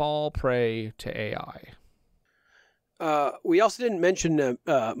 Don't fall prey to AI. We also didn't mention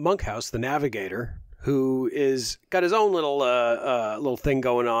Monkhouse, the navigator, who is got his own little thing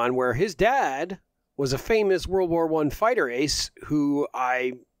going on, where his dad was a famous World War I fighter ace who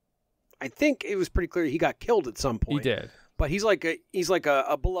I think it was pretty clear he got killed at some point. He did. But he's like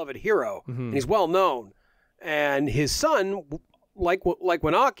a beloved hero, and he's well known. And his son, like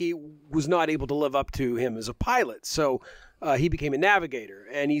Winocki, was not able to live up to him as a pilot. So he became a navigator,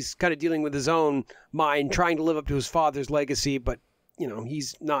 and he's kind of dealing with his own mind, trying to live up to his father's legacy. But,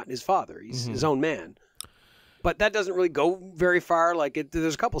 he's not his father. He's his own man. But that doesn't really go very far.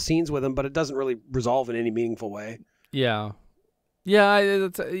 There's a couple scenes with him, but it doesn't really resolve in any meaningful way. Yeah. Yeah,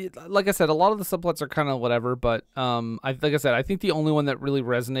 it's, like I said, a lot of the subplots are kind of whatever, but I think the only one that really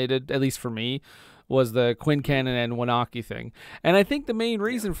resonated, at least for me, was the Quincannon and Winocki thing. And I think the main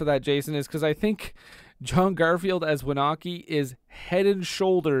reason for that, Jason, is because I think John Garfield as Winocki is head and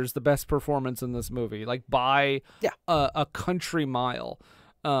shoulders the best performance in this movie, by a country mile.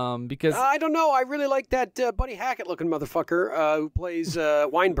 Because I don't know, I really like that Buddy Hackett looking motherfucker who plays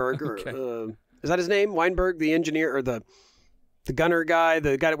Weinberg. Okay. Is that his name? Weinberg, the engineer or the gunner guy,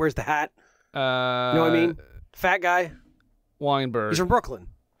 the guy that wears the hat. You know what I mean? Fat guy. Weinberg. He's from Brooklyn.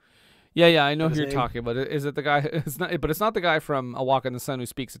 Yeah, I know who you're talking about. Is it the guy? It's not, but it's not the guy from A Walk in the Sun who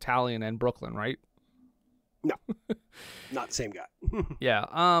speaks Italian and Brooklyn, right? No, not the same guy. Yeah.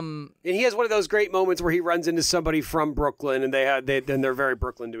 And he has one of those great moments where he runs into somebody from Brooklyn, and they're very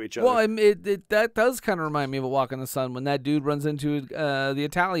Brooklyn to each other. Well, that does kind of remind me of A Walk in the Sun when that dude runs into the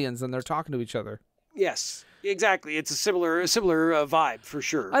Italians and they're talking to each other. Yes. Exactly, it's a similar vibe for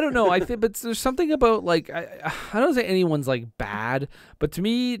sure. I don't know. I think, but there's something about I don't say anyone's bad, but to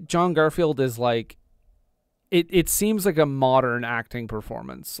me, John Garfield is it seems like a modern acting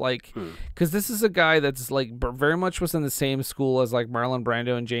performance, because this is a guy that's very much was in the same school as Marlon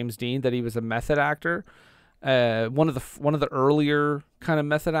Brando and James Dean, that he was a method actor, one of the earlier kind of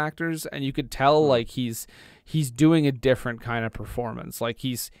method actors, and you could tell he's doing a different kind of performance.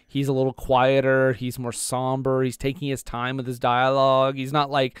 He's a little quieter, he's more somber, he's taking his time with his dialogue. He's not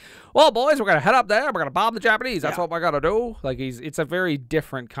well, boys, we're gonna head up there, we're gonna bomb the Japanese, that's what we gotta do. It's a very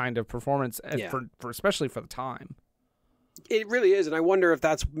different kind of performance for especially for the time. It really is, and I wonder if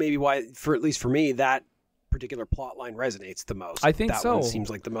that's maybe why, at least for me, that particular plot line resonates the most. I think that so. One seems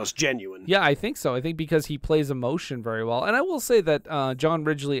like the most genuine. Yeah, I think so. I think because he plays emotion very well, and I will say that John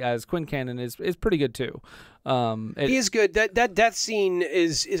Ridgely as Quincannon is pretty good too. He is good. That death scene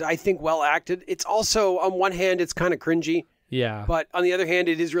is I think well acted. It's also, on one hand, it's kind of cringy. Yeah. But on the other hand,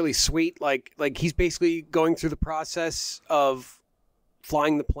 it is really sweet. Like he's basically going through the process of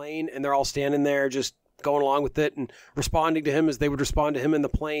flying the plane, and they're all standing there just going along with it and responding to him as they would respond to him in the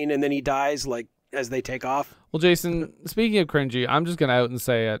plane, and then he dies as they take off. Well, Jason, speaking of cringy, I'm just gonna out and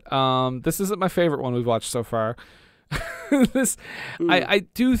say it. This isn't my favorite one we've watched so far. I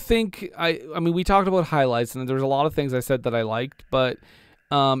do think I mean, we talked about highlights, and there's a lot of things I said that I liked, but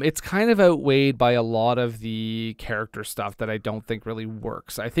it's kind of outweighed by a lot of the character stuff that I don't think really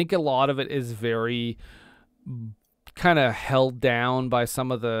works. I think a lot of it is very kind of held down by some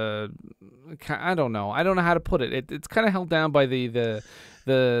of the, I don't know how to put it. It's kind of held down by the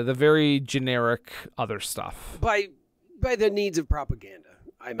very generic other stuff. By the needs of propaganda.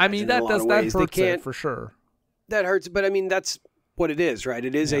 I mean, that hurts it for sure. That hurts, but I mean, that's what it is, right?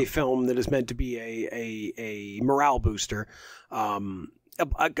 It is a film that is meant to be a morale booster,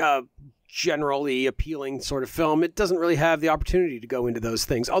 a generally appealing sort of film. It doesn't really have the opportunity to go into those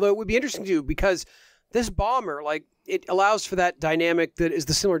things, although it would be interesting to, because this bomber, it allows for that dynamic that is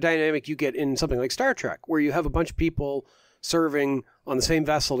the similar dynamic you get in something like Star Trek, where you have a bunch of people serving on the same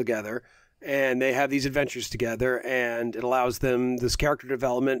vessel together, and they have these adventures together, and it allows them this character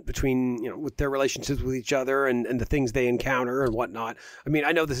development between, with their relationships with each other and the things they encounter and whatnot. I mean,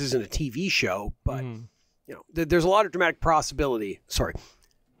 I know this isn't a TV show, but there's a lot of dramatic possibility.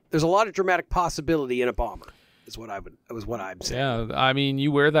 There's a lot of dramatic possibility in a bomber. Is what I'm saying. Yeah, I mean,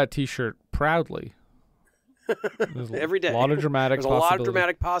 you wear that T-shirt proudly. Every day. A lot of dramatic There's a lot of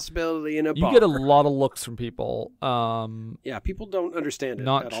dramatic possibility in a bomber. You get a lot of looks from people. People don't understand it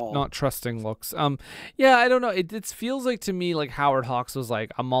at all. Not trusting looks. Yeah, I don't know. It feels like to me like Howard Hawks was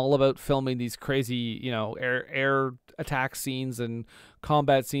like, I'm all about filming these crazy, air attack scenes and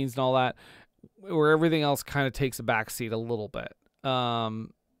combat scenes and all that, where everything else kind of takes a backseat a little bit.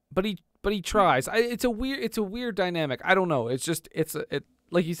 But he tries. It's a weird dynamic. I don't know. It's just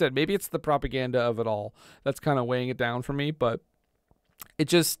like you said, maybe it's the propaganda of it all that's kind of weighing it down for me, but it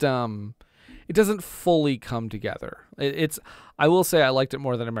just fully come together. I will say I liked it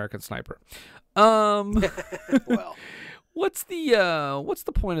more than American Sniper. Well, what's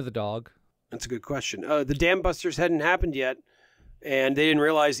the point of the dog? that's a good question. The Dam Busters hadn't happened yet, and they didn't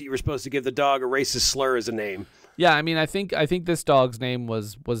realize that you were supposed to give the dog a racist slur as a name. Yeah, I mean, I think this dog's name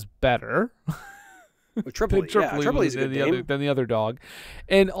was better. Tripoli, Tripoli's a good name. Than the other dog,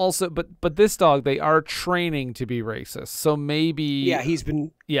 and also, but this dog, they are training to be racist, so maybe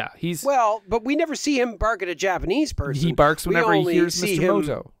he's well, but we never see him bark at a Japanese person. He barks whenever he hears Mr.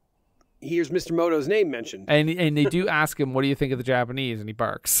 Moto. He hears Mr. Moto's name mentioned, and they do ask him, "What do you think of the Japanese?" and he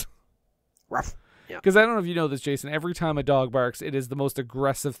barks. Rough. Yeah. Because I don't know if you know this, Jason. Every time a dog barks, it is the most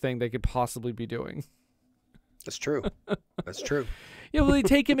aggressive thing they could possibly be doing. That's true. That's true. Yeah, well, they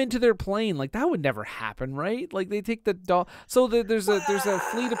take him into their plane. Like, that would never happen, right? Like, they take the dog. So there's a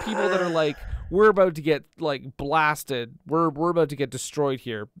fleet of people that are like, we're about to get like blasted. We're about to get destroyed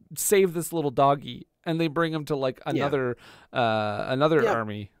here. Save this little doggy, and they bring him to like another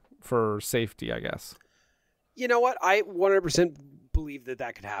army for safety, I guess. You know what? I 100% believe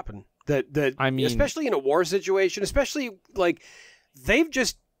that could happen. That I mean, especially in a war situation, especially like they've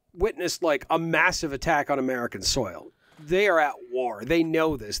just witnessed like a massive attack on American soil. They are at war. They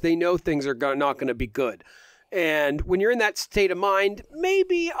know this. They know things are not going to be good. And when you're in that state of mind,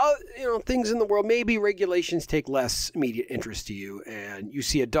 maybe things in the world, maybe regulations take less immediate interest to you, and you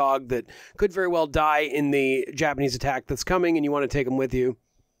see a dog that could very well die in the Japanese attack that's coming, and you want to take him with you.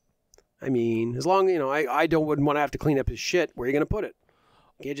 I mean, as long I wouldn't want to have to clean up his shit. Where are you going to put it?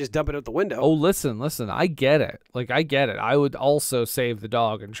 You can't just dump it out the window. Oh, listen. I get it. I get it. I would also save the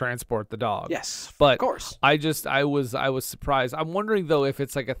dog and transport the dog. Yes, but of course. I was surprised. I'm wondering though if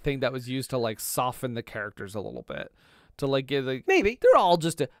it's like a thing that was used to like soften the characters a little bit, to like give maybe they're all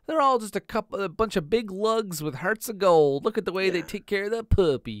just a bunch of big lugs with hearts of gold. Look at the way they take care of that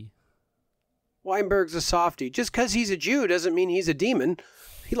puppy. Weinberg's a softie. Just because he's a Jew doesn't mean he's a demon.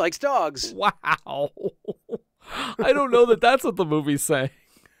 He likes dogs. Wow. I don't know that that's what the movie's saying.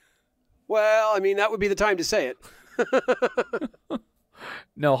 Well, I mean, that would be the time to say it.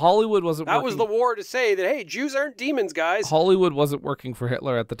 No, Hollywood wasn't That was the war to say that, hey, Jews aren't demons, guys. Hollywood wasn't working for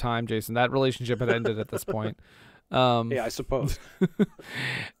Hitler at the time, Jason. That relationship had ended at this point. Yeah, I suppose.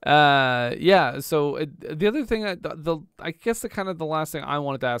 Yeah, so the other thing, I guess the last thing I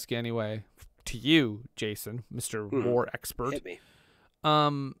wanted to ask you anyway, to you, Jason, Mr. War expert. Hit me.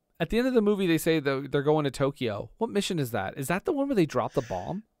 At the end of the movie, they say they're going to Tokyo. What mission is that? Is that the one where they drop the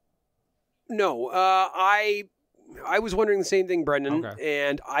bomb? No, I was wondering the same thing, Brendan,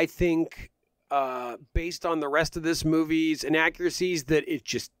 and I think based on the rest of this movie's inaccuracies that it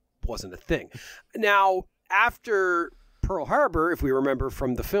just wasn't a thing. Now, after Pearl Harbor, if we remember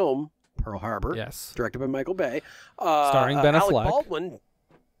from the film Pearl Harbor, yes, directed by Michael Bay, starring Ben Affleck. Alec Baldwin,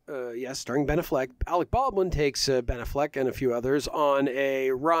 yes, starring Ben Affleck. Alec Baldwin takes Ben Affleck and a few others on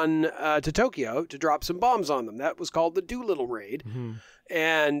a run to Tokyo to drop some bombs on them. That was called the Doolittle Raid,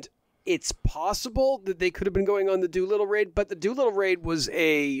 and it's possible that they could have been going on the Doolittle Raid, but the Doolittle Raid was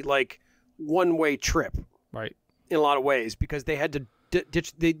a one-way trip, right? In a lot of ways, because they had to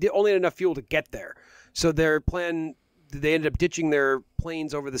ditch. They only had enough fuel to get there, so their plan. They ended up ditching their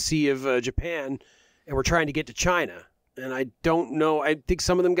planes over the Sea of Japan, and were trying to get to China. And I don't know. I think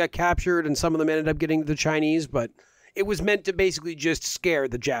some of them got captured, and some of them ended up getting to the Chinese. But it was meant to basically just scare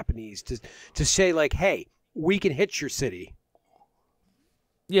the Japanese to say like, "Hey, we can hit your city."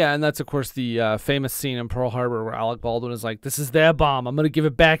 Yeah, and that's, of course, the famous scene in Pearl Harbor where Alec Baldwin is like, this is their bomb. I'm going to give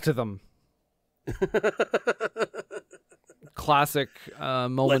it back to them. Classic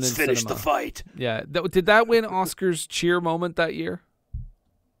moment Let's in finish cinema. the fight. Yeah. Did that win Oscar's cheer moment that year?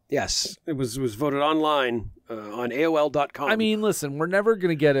 Yes. It was voted online on AOL.com. I mean, listen, we're never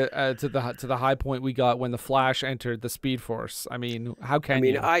going to get it to the high point we got when the Flash entered the Speed Force. I mean, how can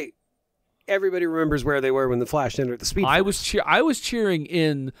you? Everybody remembers where they were when the Flash entered the Speed Force. I was cheering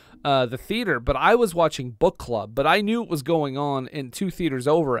in the theater, but I was watching book club. But I knew it was going on in 2 theaters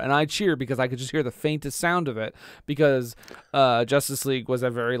over, and I cheered because I could just hear the faintest sound of it because Justice League was a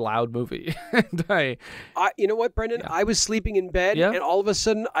very loud movie. And you know what, Brendan? Yeah. I was sleeping in bed, and all of a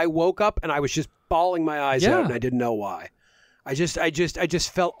sudden I woke up and I was just bawling my eyes out, and I didn't know why. I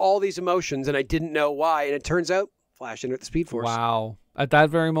just felt all these emotions, and I didn't know why. And it turns out, Flash entered the Speed Force. Wow! At that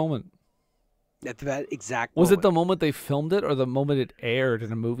very moment. At that exact moment. Was it the moment they filmed it or the moment it aired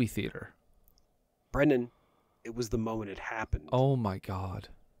in a movie theater? Brendan, it was the moment it happened. Oh, my God.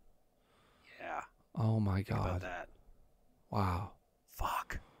 Yeah. Oh, my Think God. about that. Wow.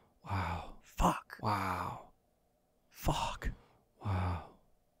 Fuck. Wow. Fuck. Wow. Fuck. Wow.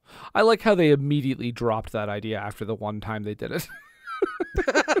 I like how they immediately dropped that idea after the one time they did it.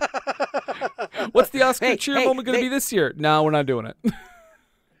 What's the Oscar cheer hey, moment going to be this year? No, we're not doing it.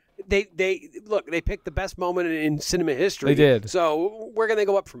 They picked the best moment in cinema history. They did. So where can they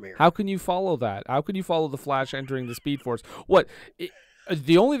go up from here? How can you follow that? How can you follow the Flash entering the Speed Force?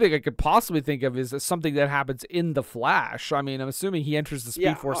 The only thing I could possibly think of is something that happens in the Flash. I mean, I'm assuming he enters the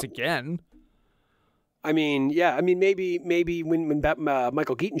Speed Force again. I mean, maybe when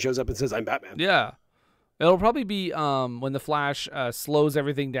Michael Keaton shows up and says, "I'm Batman." Yeah. It'll probably be when the Flash slows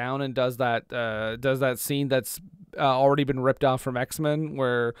everything down and does that scene that's already been ripped off from X-Men,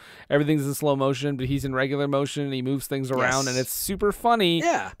 where everything's in slow motion, but he's in regular motion and he moves things around, and it's super funny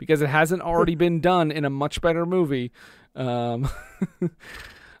because it hasn't already been done in a much better movie. I'm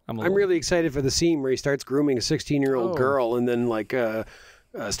really excited for the scene where he starts grooming a 16-year-old girl and then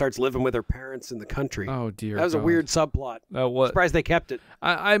starts living with her parents in the country. Oh dear, that was a weird subplot. Surprised they kept it.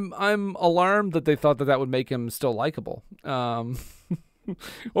 I'm alarmed that they thought that would make him still likable.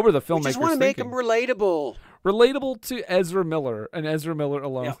 What were the filmmakers We just want to make him relatable. Relatable to Ezra Miller and Ezra Miller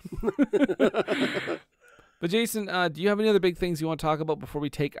alone. Yeah. But Jason, do you have any other big things you want to talk about before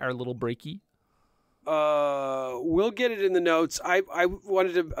we take our little breaky? We'll get it in the notes. I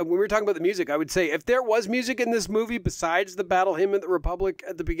wanted to, when we were talking about the music, I would say if there was music in this movie besides the Battle Hymn of the Republic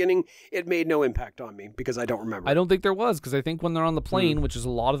at the beginning, it made no impact on me because I don't remember. I don't think there was, because I think when they're on the plane, which is a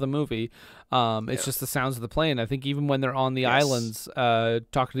lot of the movie, it's just the sounds of the plane. I think even when they're on the islands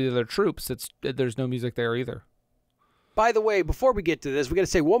talking to the other troops, there's no music there either. By the way, before we get to this, we got to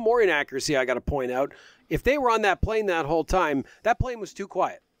say one more inaccuracy I got to point out. If they were on that plane that whole time, that plane was too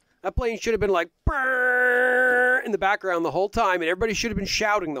quiet. That plane should have been like brrr in the background the whole time, and everybody should have been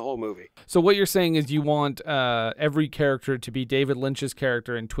shouting the whole movie. So what you're saying is you want every character to be David Lynch's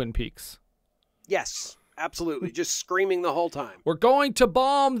character in Twin Peaks? Yes, absolutely. Just screaming the whole time. We're going to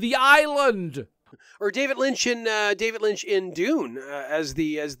bomb the island. Or David Lynch in Dune as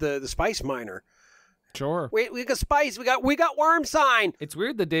the spice miner. Sure. Wait, we got spice. We got worm sign. It's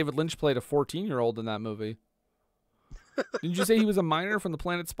weird that David Lynch played a 14-year-old in that movie. Didn't you say he was a miner from the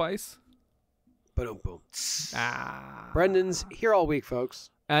planet Spice? Boom. Brendan's here all week, folks.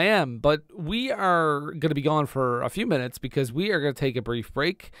 I am, but we are going to be gone for a few minutes because we are going to take a brief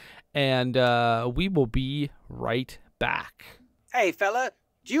break, and we will be right back. Hey, fella,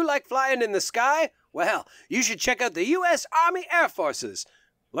 do you like flying in the sky? Well, you should check out the U.S. Army Air Forces.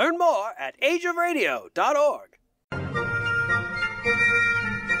 Learn more at ageofradio.org.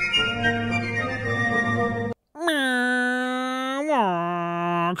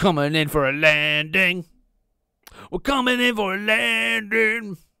 Coming in for a landing. We're coming in for a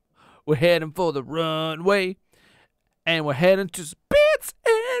landing. We're heading for the runway. And we're heading to some bits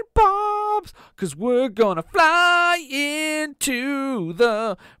and bobs. 'Cause we're gonna fly into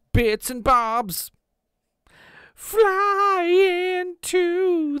the bits and bobs. Fly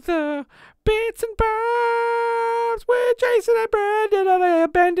into the bits and bobs with Jason and Brandon. And I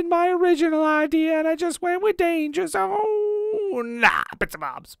abandoned my original idea and I just went with Danger Zone. Bits and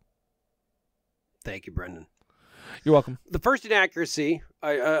bobs. Thank you, Brendan. You're welcome. The first inaccuracy,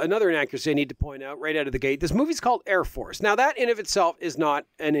 another inaccuracy I need to point out right out of the gate. This movie's called Air Force. Now, that in of itself is not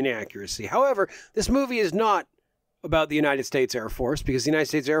an inaccuracy. However, this movie is not about the United States Air Force because the United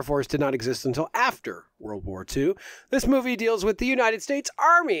States Air Force did not exist until after World War II. This movie deals with the United States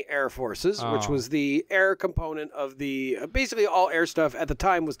Army Air Forces, which was the air component of the basically all air stuff at the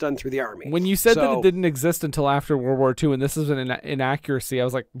time was done through the Army. When you said that it didn't exist until after World War II, and this is an inaccuracy, I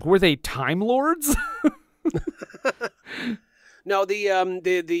was like, were they Time Lords? No, the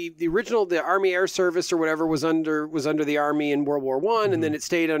original Army Air Service or whatever was under the Army in World War I, and then it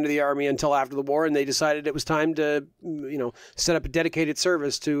stayed under the Army until after the war, and they decided it was time to set up a dedicated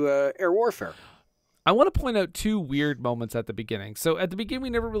service to air warfare. I want to point out two weird moments at the beginning. So at the beginning,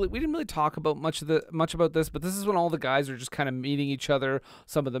 we didn't really talk about much about this, but this is when all the guys are just kind of meeting each other.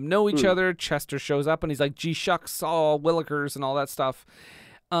 Some of them know each other. Chester shows up and he's like, "Gee shucks, all Willikers," and all that stuff.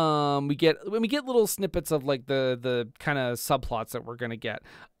 We get little snippets of like the kind of subplots that we're gonna get.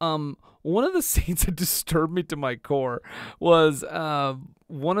 One of the scenes that disturbed me to my core was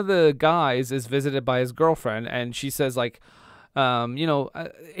one of the guys is visited by his girlfriend, and she says like,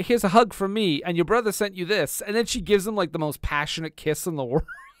 here's a hug from me, and your brother sent you this, and then she gives him like the most passionate kiss in the world,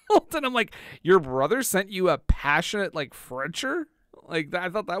 and I'm like, your brother sent you a passionate like Frencher? Like I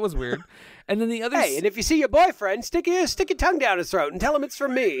thought that was weird. And then the other and if you see your boyfriend, stick your tongue down his throat and tell him it's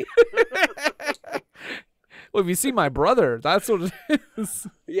from me. Well, if you see my brother, that's what it is.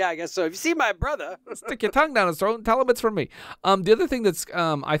 Yeah, I guess so. If you see my brother, stick your tongue down his throat and tell him it's from me. The other thing that's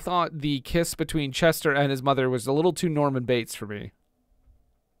I thought the kiss between Chester and his mother was a little too Norman Bates for me.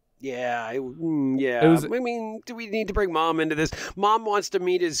 Yeah. I mean, do we need to bring Mom into this? Mom wants to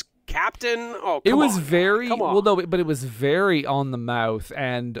meet his Captain. Oh, it come was on, very come on. well, no, but it was very on the mouth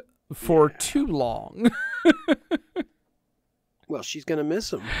and for too long. Well, she's gonna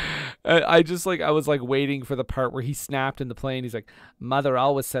miss him. I was like waiting for the part where he snapped in the plane. He's like, "Mother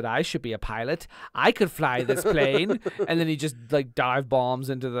always said I should be a pilot. I could fly this plane." And then he just like dive bombs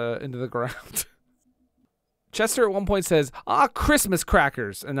into the ground. Chester at one point says, Christmas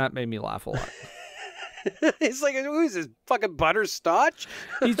crackers, and that made me laugh a lot. He's like, who is this, fucking butterscotch?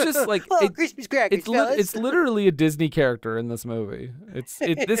 He's just like, Christmas crackers, it's literally a Disney character in this movie.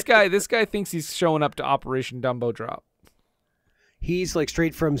 This guy thinks he's showing up to Operation Dumbo Drop. He's like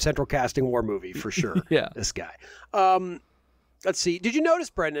straight from Central Casting War movie for sure. Yeah, this guy. Let's see. Did you notice,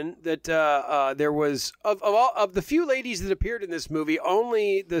 Brendan, that there was of the few ladies that appeared in this movie,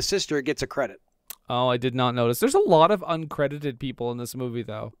 only the sister gets a credit. Oh, I did not notice. There's a lot of uncredited people in this movie,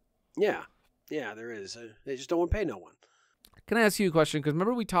 though. Yeah, there is. They just don't want to pay no one. Can I ask you a question? Because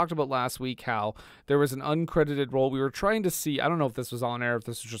remember we talked about last week how there was an uncredited role. We were trying to see, I don't know if this was on air, if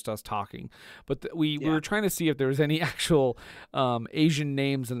this was just us talking, but we were trying to see if there was any actual Asian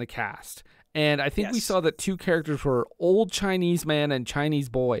names in the cast. And I think we saw that 2 characters were Old Chinese Man and Chinese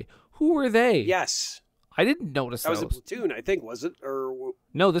Boy. Who were they? Yes. I didn't notice those. That was a Platoon, I think, was it? Or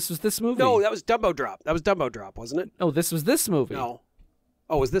no, this was this movie. No, that was Dumbo Drop. That was Dumbo Drop, wasn't it? No, this was this movie. No.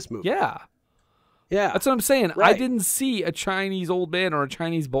 Oh, it was this movie? Yeah. Yeah. That's what I'm saying. Right. I didn't see a Chinese old man or a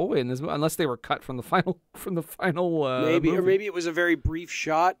Chinese boy in this movie, unless they were cut from the final maybe movie. Or maybe it was a very brief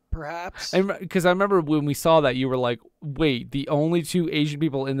shot, perhaps. Because I remember when we saw that, you were like, wait, the only 2 Asian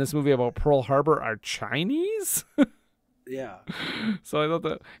people in this movie about Pearl Harbor are Chinese? Yeah. So I thought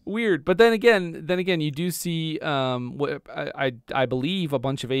that weird. But then again, you do see I believe a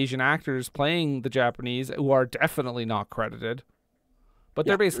bunch of Asian actors playing the Japanese who are definitely not credited. But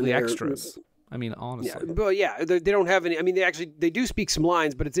they're basically extras. I mean, honestly. They don't have any. I mean, they do speak some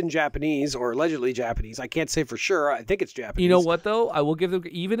lines, but it's in Japanese or allegedly Japanese. I can't say for sure. I think it's Japanese. You know what, though? I will give them,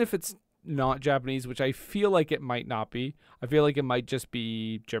 even if it's not Japanese, which I feel like it might not be. I feel like it might just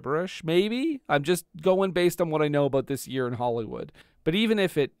be gibberish, maybe. I'm just going based on what I know about this year in Hollywood. But even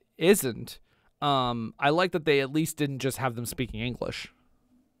if it isn't, I like that they at least didn't just have them speaking English.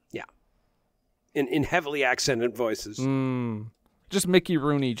 Yeah. In heavily accented voices. Just Mickey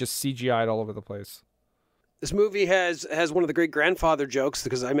Rooney just CGI'd all over the place. This movie has one of the great grandfather jokes,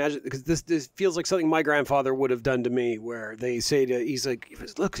 because I imagine, because this feels like something my grandfather would have done to me, where they say he's like,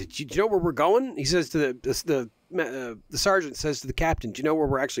 look, do you know where we're going? He says to the sergeant says to the captain, do you know where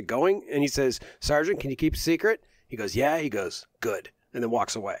we're actually going? And he says, Sergeant, can you keep a secret? He goes, yeah. He goes, good, and then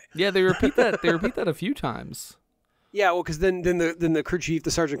walks away. Yeah, they repeat that. They repeat that a few times. Yeah, well, because then the crew chief,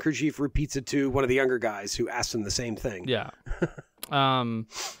 the sergeant crew chief, repeats it to one of the younger guys who asked him the same thing. Yeah.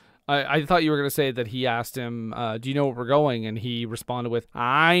 I thought you were going to say that he asked him, do you know where we're going? And he responded with,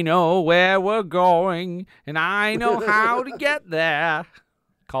 I know where we're going, and I know how to get there.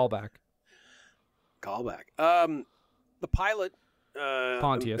 Callback. The pilot,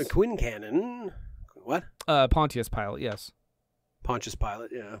 Pontius. Quincannon. What? Pontius pilot, yes. Pontius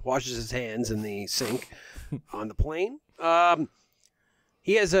Pilate, yeah, washes his hands in the sink on the plane.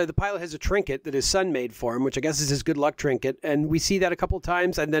 He has the pilot has a trinket that his son made for him, which I guess is his good luck trinket, and we see that a couple of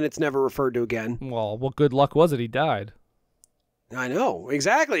times, and then it's never referred to again. Well, what good luck was it? He died. I know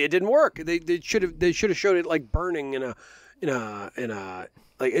exactly. It didn't work. They should have showed it like burning in a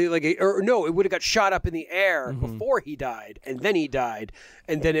it would have got shot up in the air before he died, and then he died,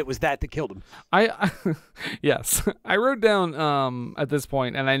 and then it was that killed him. Yes, I wrote down at this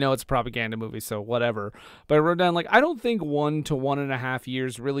point, and I know it's a propaganda movie, so whatever. But I wrote down I don't think 1 to 1.5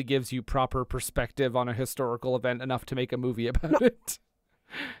 years really gives you proper perspective on a historical event enough to make a movie about it.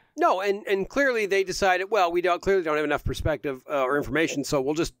 No, and clearly they decided, well, we clearly don't have enough perspective or information, so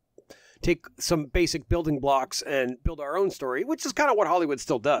we'll just take some basic building blocks and build our own story, which is kind of what Hollywood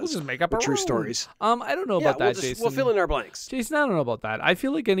still does. We'll just make up our true own stories. I don't know about that, Jason. We'll fill in our blanks. Jason, I don't know about that. I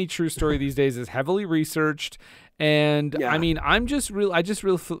feel like any true story these days is heavily researched, and I mean, I just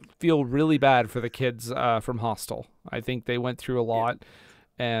really feel really bad for the kids from Hostel. I think they went through a lot,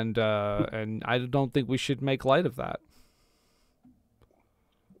 and I don't think we should make light of that.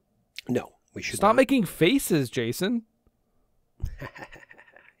 No, we should Stop making faces, Jason.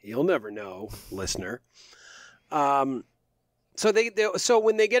 You'll never know, listener. So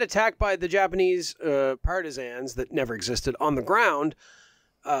when they get attacked by the Japanese partisans that never existed on the ground,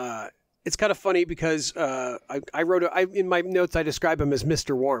 it's kind of funny because I wrote in my notes I describe him as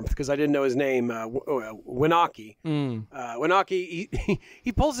Mr. Warmth because I didn't know his name, Winocki. Winocki,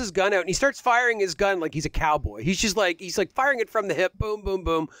 he pulls his gun out and he starts firing his gun like he's a cowboy. He's like firing it from the hip, boom, boom,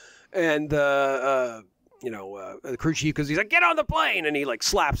 boom, and the crew chief, because he's like, get on the plane, and he like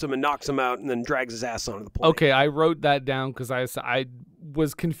slaps him and knocks him out and then drags his ass onto the plane. Okay, I wrote that down because I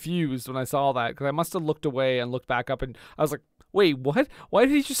was confused when I saw that, because I must have looked away and looked back up, and I was like, wait, what? Why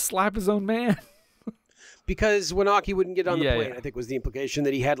did he just slap his own man? Because Winocki wouldn't get on the plane, yeah. I think was the implication,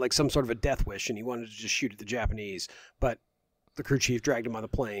 that he had like some sort of a death wish and he wanted to just shoot at the Japanese. But the crew chief dragged him on the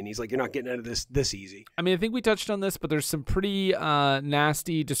plane. He's like, you're not getting out of this easy. I mean, I think we touched on this, but there's some pretty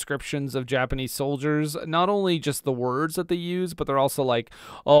nasty descriptions of Japanese soldiers. Not only just the words that they use, but they're also like,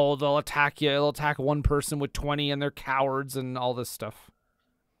 oh, they'll attack you. They'll attack one person with 20 and they're cowards and all this stuff.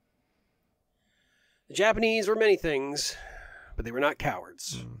 The Japanese were many things, but they were not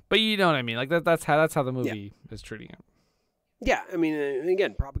cowards. But you know what I mean? Like that's how the movie is treating it. Yeah, I mean,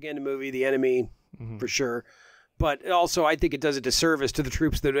 again, propaganda movie, the enemy, for sure. But also, I think it does a disservice to the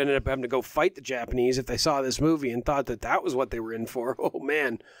troops that ended up having to go fight the Japanese if they saw this movie and thought that that was what they were in for. Oh,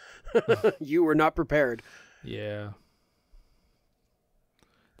 man. You were not prepared. Yeah.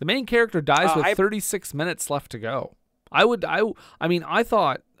 The main character dies with 36 minutes left to go. I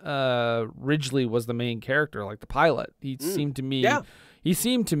thought Ridgely was the main character, like the pilot. He seemed to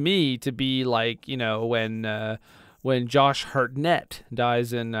me to be like, when Josh Hartnett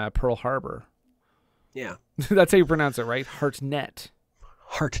dies in Pearl Harbor. Yeah. That's how you pronounce it, right? Hartnett.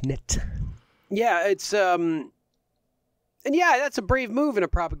 Yeah, it's and yeah, that's a brave move in a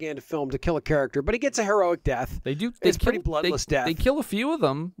propaganda film to kill a character, but he gets a heroic death. It's pretty bloodless death. They kill a few of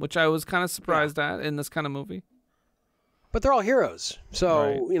them, which I was kind of surprised at in this kind of movie. But they're all heroes.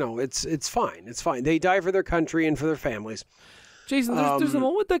 So, it's fine. It's fine. They die for their country and for their families. Jason, there's a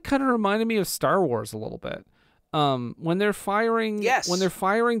moment that kind of reminded me of Star Wars a little bit. When they're firing,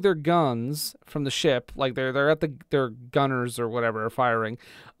 their guns from the ship, like they're at their gunners or whatever are firing.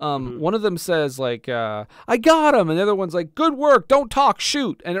 One of them says like, "I got him," and the other one's like, "Good work, don't talk,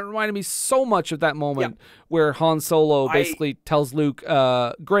 shoot." And it reminded me so much of that moment where Han Solo basically tells Luke,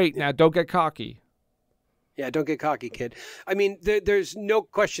 "Great, now don't get cocky." Yeah, don't get cocky, kid. I mean, there's no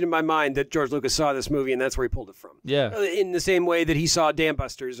question in my mind that George Lucas saw this movie and that's where he pulled it from. Yeah. In the same way that he saw Dam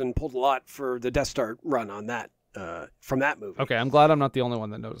Busters and pulled a lot for the Death Star run on that. From that movie. Okay, I'm glad I'm not the only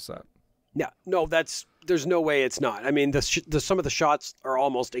one that noticed that. Yeah, no, there's no way it's not. I mean, some of the shots are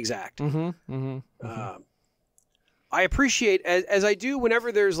almost exact. I appreciate, as I do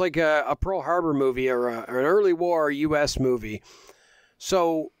whenever there's like a Pearl Harbor movie or an early war U.S. movie.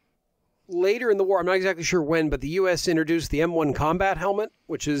 So later in the war, I'm not exactly sure when, but the U.S. introduced the M1 combat helmet,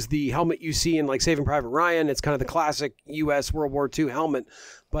 which is the helmet you see in like Saving Private Ryan. It's kind of the classic U.S. World War II helmet.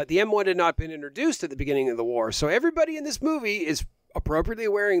 But the M1 had not been introduced at the beginning of the war. So everybody in this movie is appropriately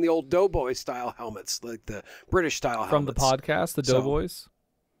wearing the old Doughboy-style helmets, like the British-style helmets. From the podcast, the Doughboys?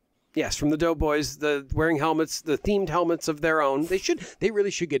 Yes, from the Doughboys, wearing helmets, the themed helmets of their own. They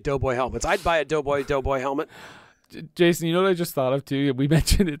really should get Doughboy helmets. I'd buy a Doughboy helmet. Jason, you know what I just thought of too? We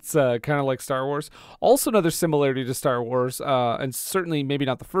mentioned it's kind of like Star Wars. Also another similarity to Star Wars, and certainly maybe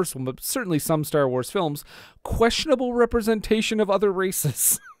not the first one, but certainly some Star Wars films, questionable representation of other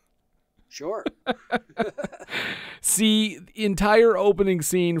races. Sure. See, the entire opening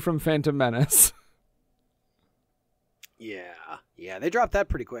scene from Phantom Menace. Yeah, they dropped that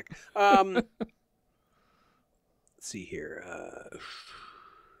pretty quick. Let's see here.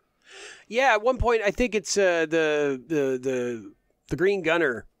 Yeah, at one point, I think it's the Green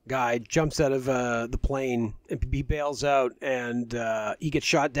Gunner guy jumps out of the plane and he bails out and he gets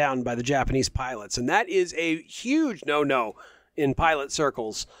shot down by the Japanese pilots. And that is a huge no-no in pilot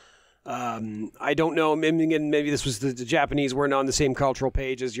circles. I don't know. Maybe this was the Japanese weren't on the same cultural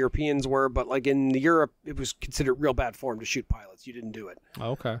page as Europeans were, but like in Europe, it was considered real bad form to shoot pilots. You didn't do it.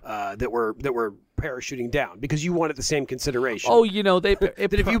 Okay. That were parachuting down because you wanted the same consideration. Oh, that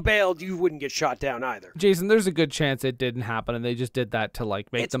if you bailed, you wouldn't get shot down either. Jason, there's a good chance it didn't happen, and they just did that to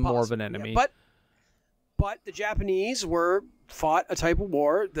like make them more of an enemy. Yeah, but the Japanese fought a type of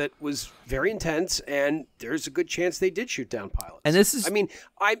war that was very intense, and there's a good chance they did shoot down pilots. And this is, I mean,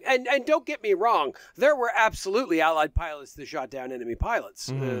 and don't get me wrong, there were absolutely Allied pilots that shot down enemy pilots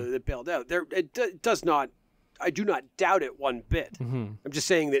that bailed out. It does not. I do not doubt it one bit. I'm just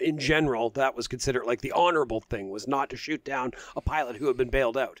saying that in general, that was considered like the honorable thing was not to shoot down a pilot who had been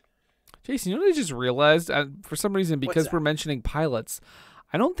bailed out. Jason, you know what I just realized? For some reason, because we're mentioning pilots,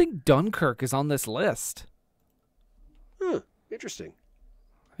 I don't think Dunkirk is on this list. Interesting.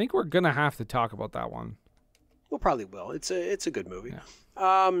 I think we're gonna have to talk about that one. We'll probably will. It's a good movie.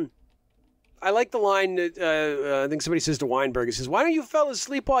 Yeah. I like the line that I think somebody says to Weinberg. He says, "Why don't you fellas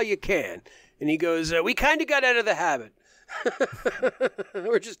sleep while you can?" And he goes, "We kind of got out of the habit.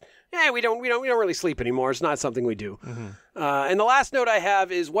 We're just we don't really sleep anymore. It's not something we do." And the last note I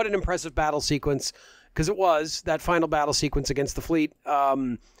have is what an impressive battle sequence. because it was that final battle sequence against the fleet.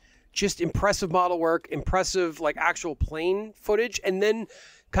 Just impressive model work, impressive like actual plane footage, and then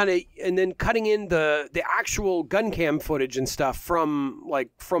cutting in the actual gun cam footage and stuff from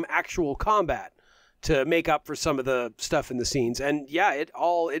actual combat to make up for some of the stuff in the scenes. And yeah, it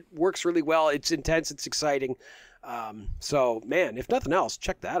works really well. It's intense, it's exciting. So man, if nothing else,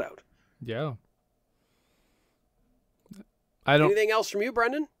 check that out. Yeah. Anything else from you,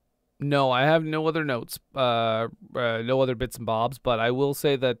 Brendan? No, I have no other notes, no other bits and bobs, but I will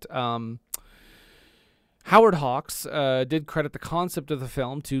say that Howard Hawks did credit the concept of the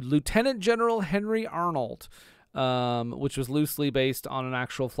film to Lieutenant General Henry Arnold, which was loosely based on an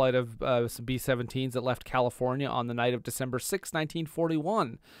actual flight of some B-17s that left California on the night of December 6,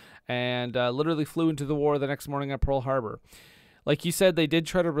 1941, and literally flew into the war the next morning at Pearl Harbor. Like you said, they did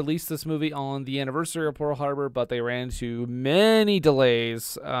try to release this movie on the anniversary of Pearl Harbor, but they ran into many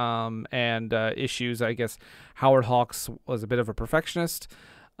delays and issues. I guess Howard Hawks was a bit of a perfectionist.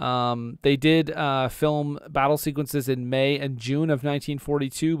 They did film battle sequences in May and June of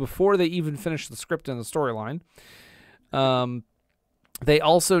 1942 before they even finished the script and the storyline. They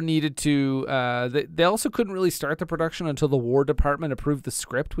also needed to. They also couldn't really start the production until the War Department approved the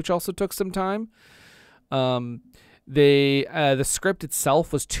script, which also took some time. The script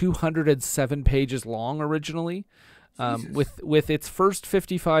itself was 207 pages long originally, with its first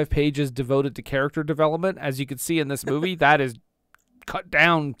 55 pages devoted to character development. As you can see in this movie, that is cut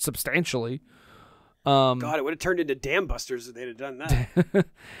down substantially. God, it would have turned into Dam Busters if they'd have done that.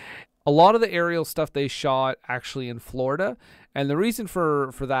 A lot of the aerial stuff they shot actually in Florida, and the reason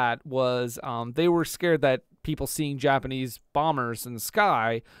for that was they were scared that people seeing Japanese bombers in the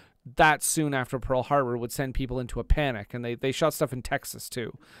sky that soon after Pearl Harbor would send people into a panic, and they shot stuff in Texas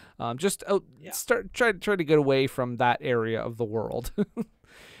too. Try to get away from that area of the world.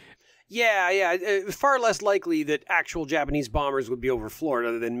 Yeah. Far less likely that actual Japanese bombers would be over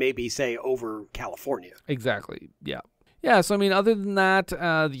Florida than maybe, say, over California. Exactly. Yeah. Yeah. So I mean, other than that,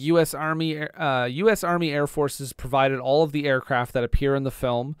 the U.S. Army Air Forces provided all of the aircraft that appear in the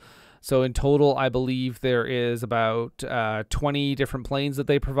film. So in total, I believe there is about 20 different planes that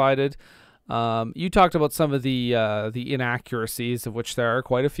they provided. You talked about some of the inaccuracies, of which there are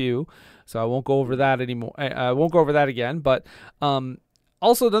quite a few. So I won't go over that anymore. I won't go over that again. But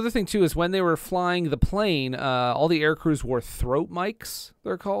also another thing too is when they were flying the plane, all the air crews wore throat mics.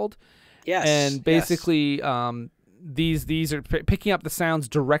 They're called. Yes. And basically, these are picking up the sounds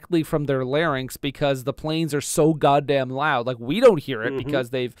directly from their larynx because the planes are so goddamn loud. Like we don't hear it because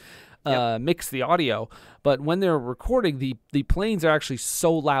they've mix the audio, but when they're recording, the planes are actually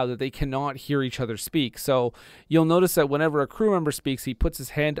so loud that they cannot hear each other speak. So you'll notice that whenever a crew member speaks, he puts his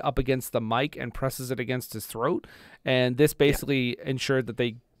hand up against the mic and presses it against his throat, and this basically ensured that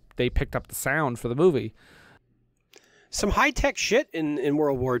they picked up the sound for the movie. Some high-tech shit in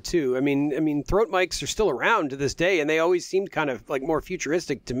World War II. I mean, throat mics are still around to this day, and they always seemed kind of like more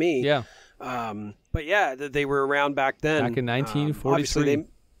futuristic to me. Yeah. But yeah, they were around back then. Back in 1943.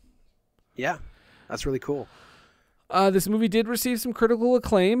 Yeah, that's really cool. This movie did receive some critical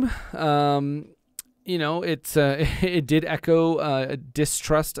acclaim. It did echo a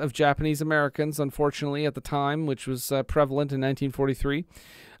distrust of Japanese Americans, unfortunately, at the time, which was prevalent in 1943.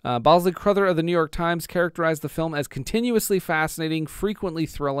 Bosley Crowther of the New York Times characterized the film as continuously fascinating, frequently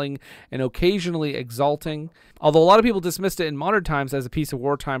thrilling, and occasionally exalting. Although a lot of people dismissed it in modern times as a piece of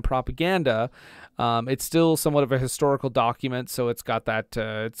wartime propaganda, it's still somewhat of a historical document, so it's got that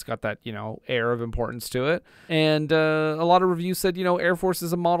air of importance to it. And a lot of reviews said, Air Force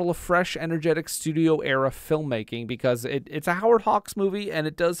is a model of fresh, energetic studio era filmmaking because it's a Howard Hawks movie, and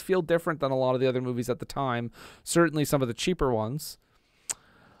it does feel different than a lot of the other movies at the time. Certainly some of the cheaper ones.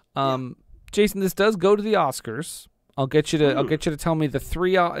 Jason, this does go to the Oscars. I'll get you to tell me the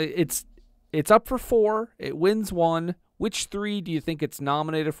three. It's up for 4. It wins 1. Which 3 do you think it's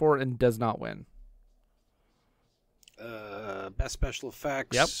nominated for and does not win? Best special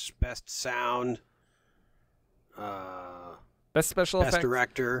effects. Yep. Best sound. Best special effects. Best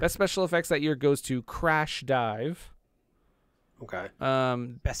director. Best special effects that year goes to Crash Dive. Okay.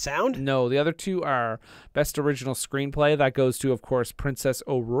 Best sound? No, the other 2 are Best Original Screenplay. That goes to, of course, Princess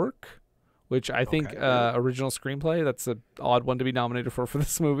O'Rourke, which I think original screenplay. That's an odd one to be nominated for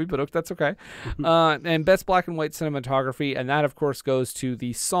this movie, but that's okay. And Best Black and White Cinematography, and that, of course, goes to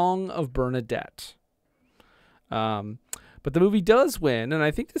The Song of Bernadette. But the movie does win, and I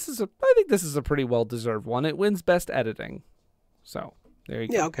think this is a pretty well deserved one. It wins Best Editing. So there you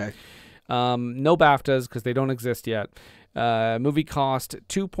go. Yeah, okay. No BAFTAs because they don't exist yet. Movie cost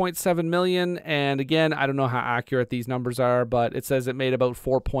 $2.7 million, and again, I don't know how accurate these numbers are, but it says it made about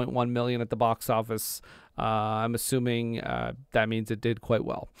 $4.1 million at the box office. I'm assuming that means it did quite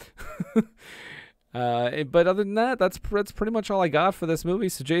well. But other than that, that's pretty much all I got for this movie.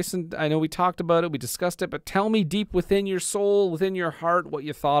 So Jason, I know we talked about it, we discussed it, but tell me deep within your soul, within your heart, what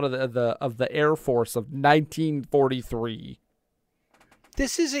you thought of the Air Force of 1943.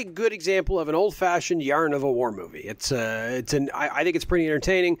 This is a good example of an old-fashioned yarn of a war movie. I think it's pretty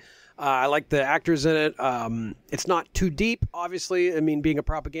entertaining. I like the actors in it. It's not too deep, obviously. I mean, being a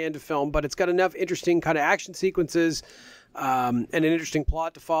propaganda film, but it's got enough interesting kind of action sequences and an interesting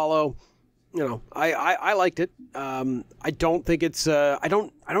plot to follow. You know, I liked it. I don't think it's. I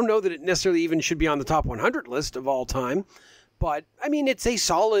don't know that it necessarily even should be on the top 100 list of all time, but I mean, it's a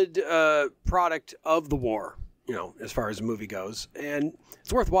solid product of the war. You know, as far as the movie goes, and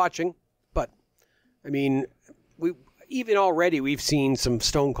it's worth watching. But I mean, we've seen some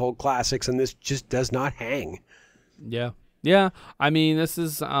stone cold classics, and this just does not hang. Yeah. I mean, this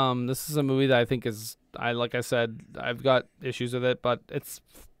is a movie that I think is. Like I said, I've got issues with it, but it's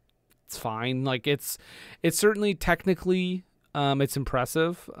fine. Like it's certainly technically it's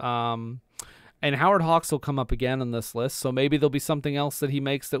impressive. And Howard Hawks will come up again on this list, so maybe there'll be something else that he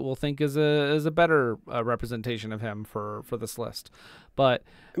makes that we'll think is a better representation of him for this list. But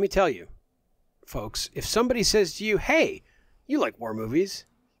let me tell you, folks, if somebody says to you, "Hey, you like war movies?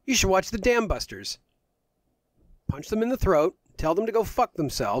 You should watch The Dam Busters." Punch them in the throat, tell them to go fuck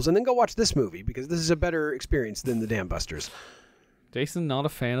themselves, and then go watch this movie because this is a better experience than The Dam Busters. Jason, not a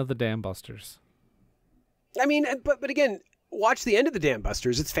fan of The Dam Busters. I mean, but again, watch the end of The Dam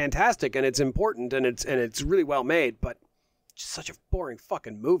Busters. It's fantastic and it's important and it's really well made, but just such a boring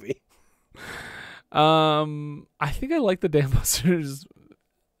fucking movie. I think I like The Dam Busters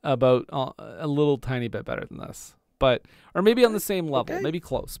about a little tiny bit better than this, or maybe on the same level, maybe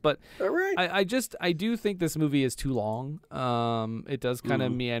close. But all right. I do think this movie is too long. It does kind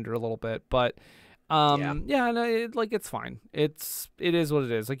of meander a little bit, but. It's fine. It is what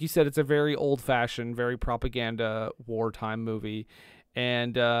it is. Like you said, it's a very old-fashioned, very propaganda wartime movie,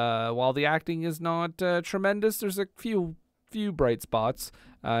 and while the acting is not tremendous, there's a few bright spots.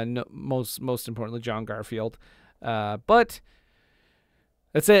 Most importantly, John Garfield. But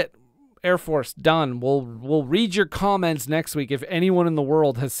that's it. Air Force done. We'll read your comments next week if anyone in the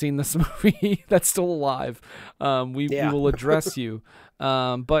world has seen this movie that's still alive. We will address you.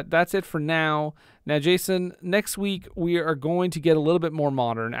 But that's it for now. Now, Jason, next week we are going to get a little bit more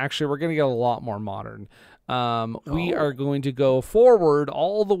modern. Actually, we're going to get a lot more modern. We are going to go forward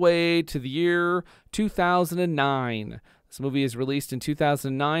all the way to the year 2009. This movie is released in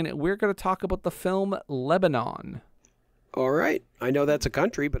 2009. We're going to talk about the film Lebanon. All right. I know that's a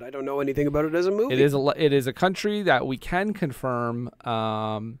country, but I don't know anything about it as a movie. It is a country that we can confirm.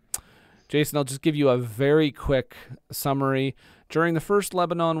 Jason, I'll just give you a very quick summary. During the First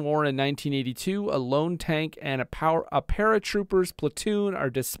Lebanon War in 1982, a lone tank and a paratroopers platoon are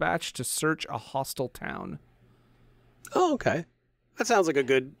dispatched to search a hostile town. Oh, okay. That sounds like a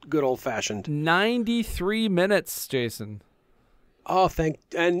good old-fashioned. 93 minutes, Jason. Oh,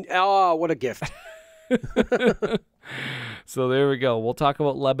 what a gift. So there we go. We'll talk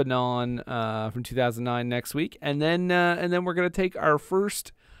about Lebanon from 2009 next week, and then we're going to take our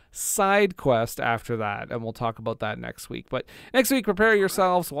first side quest after that, and we'll talk about that next week. But next week, prepare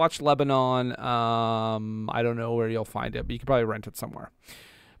yourselves, watch Lebanon. I don't know where you'll find it, but you can probably rent it somewhere.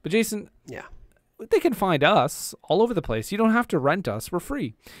 But Jason, they can find us all over the place. You don't have to rent us. We're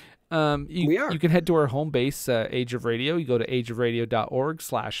free. We are. You can head to our home base, Age of Radio. You go to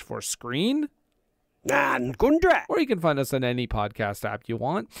ageofradio.org/forscreen. Or you can find us on any podcast app you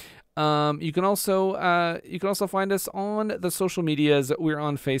want. You can also find us on the social medias. We're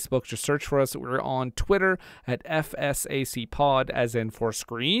on Facebook. Just search for us. We're on Twitter at FSACPod, as in for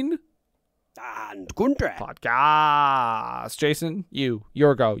screen. Podcast. Jason,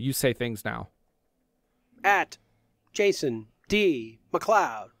 your go. You say things now. At Jason D.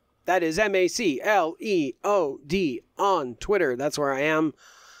 McLeod. That is MACLEOD on Twitter. That's where I am.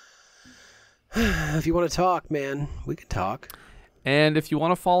 If you want to talk, man, we can talk. And if you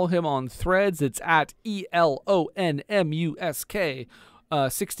want to follow him on Threads, it's at ELONMUSK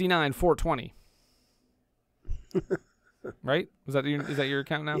 69420. Right? Is that your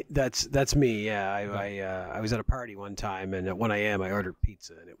account now? That's me. Yeah, I was at a party one time, and at 1 a.m. I ordered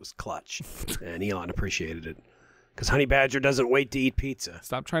pizza, and it was clutch, and Elon appreciated it because Honey Badger doesn't wait to eat pizza.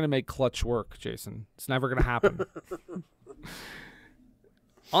 Stop trying to make clutch work, Jason. It's never going to happen.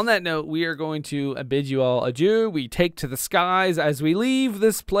 On that note, we are going to bid you all adieu. We take to the skies as we leave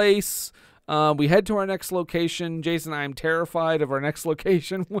this place. We head to our next location. Jason, I'm terrified of our next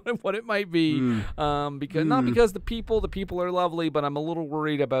location, what it might be. Not because the people are lovely, but I'm a little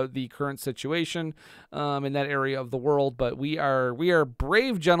worried about the current situation in that area of the world. But we are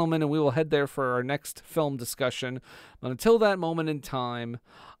brave gentlemen, and we will head there for our next film discussion. But until that moment in time,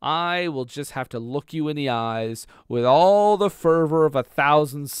 I will just have to look you in the eyes with all the fervor of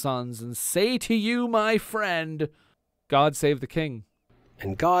 1,000 suns and say to you, my friend, God save the king.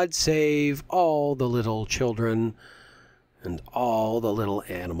 And God save all the little children and all the little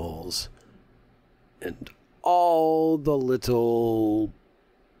animals and all the little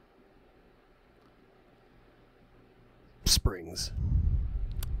springs.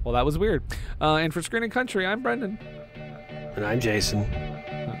 Well, that was weird. And for Screen and Country, I'm Brendan. And I'm Jason.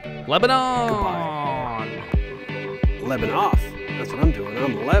 Lebanon! Goodbye. Lebanon off. That's what I'm doing.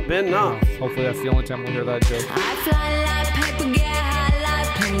 I'm Lebanon off. Hopefully that's the only time we'll hear that joke. I fly like paper, get high like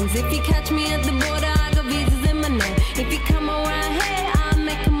planes. If you catch me at the border, I got visas in my name. If you come around here, I'll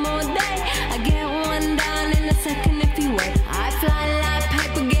make 'em all day. I get one down in a second if you wait. I fly like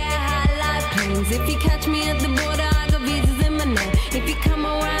paper, get high like planes. If you catch me at the border, I got visas in my name. If you come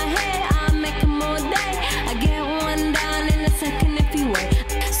around here, I'll make 'em all day. I get one down in a second if you wait.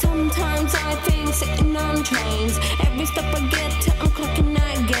 Sometimes I think sitting on trains, every step I get to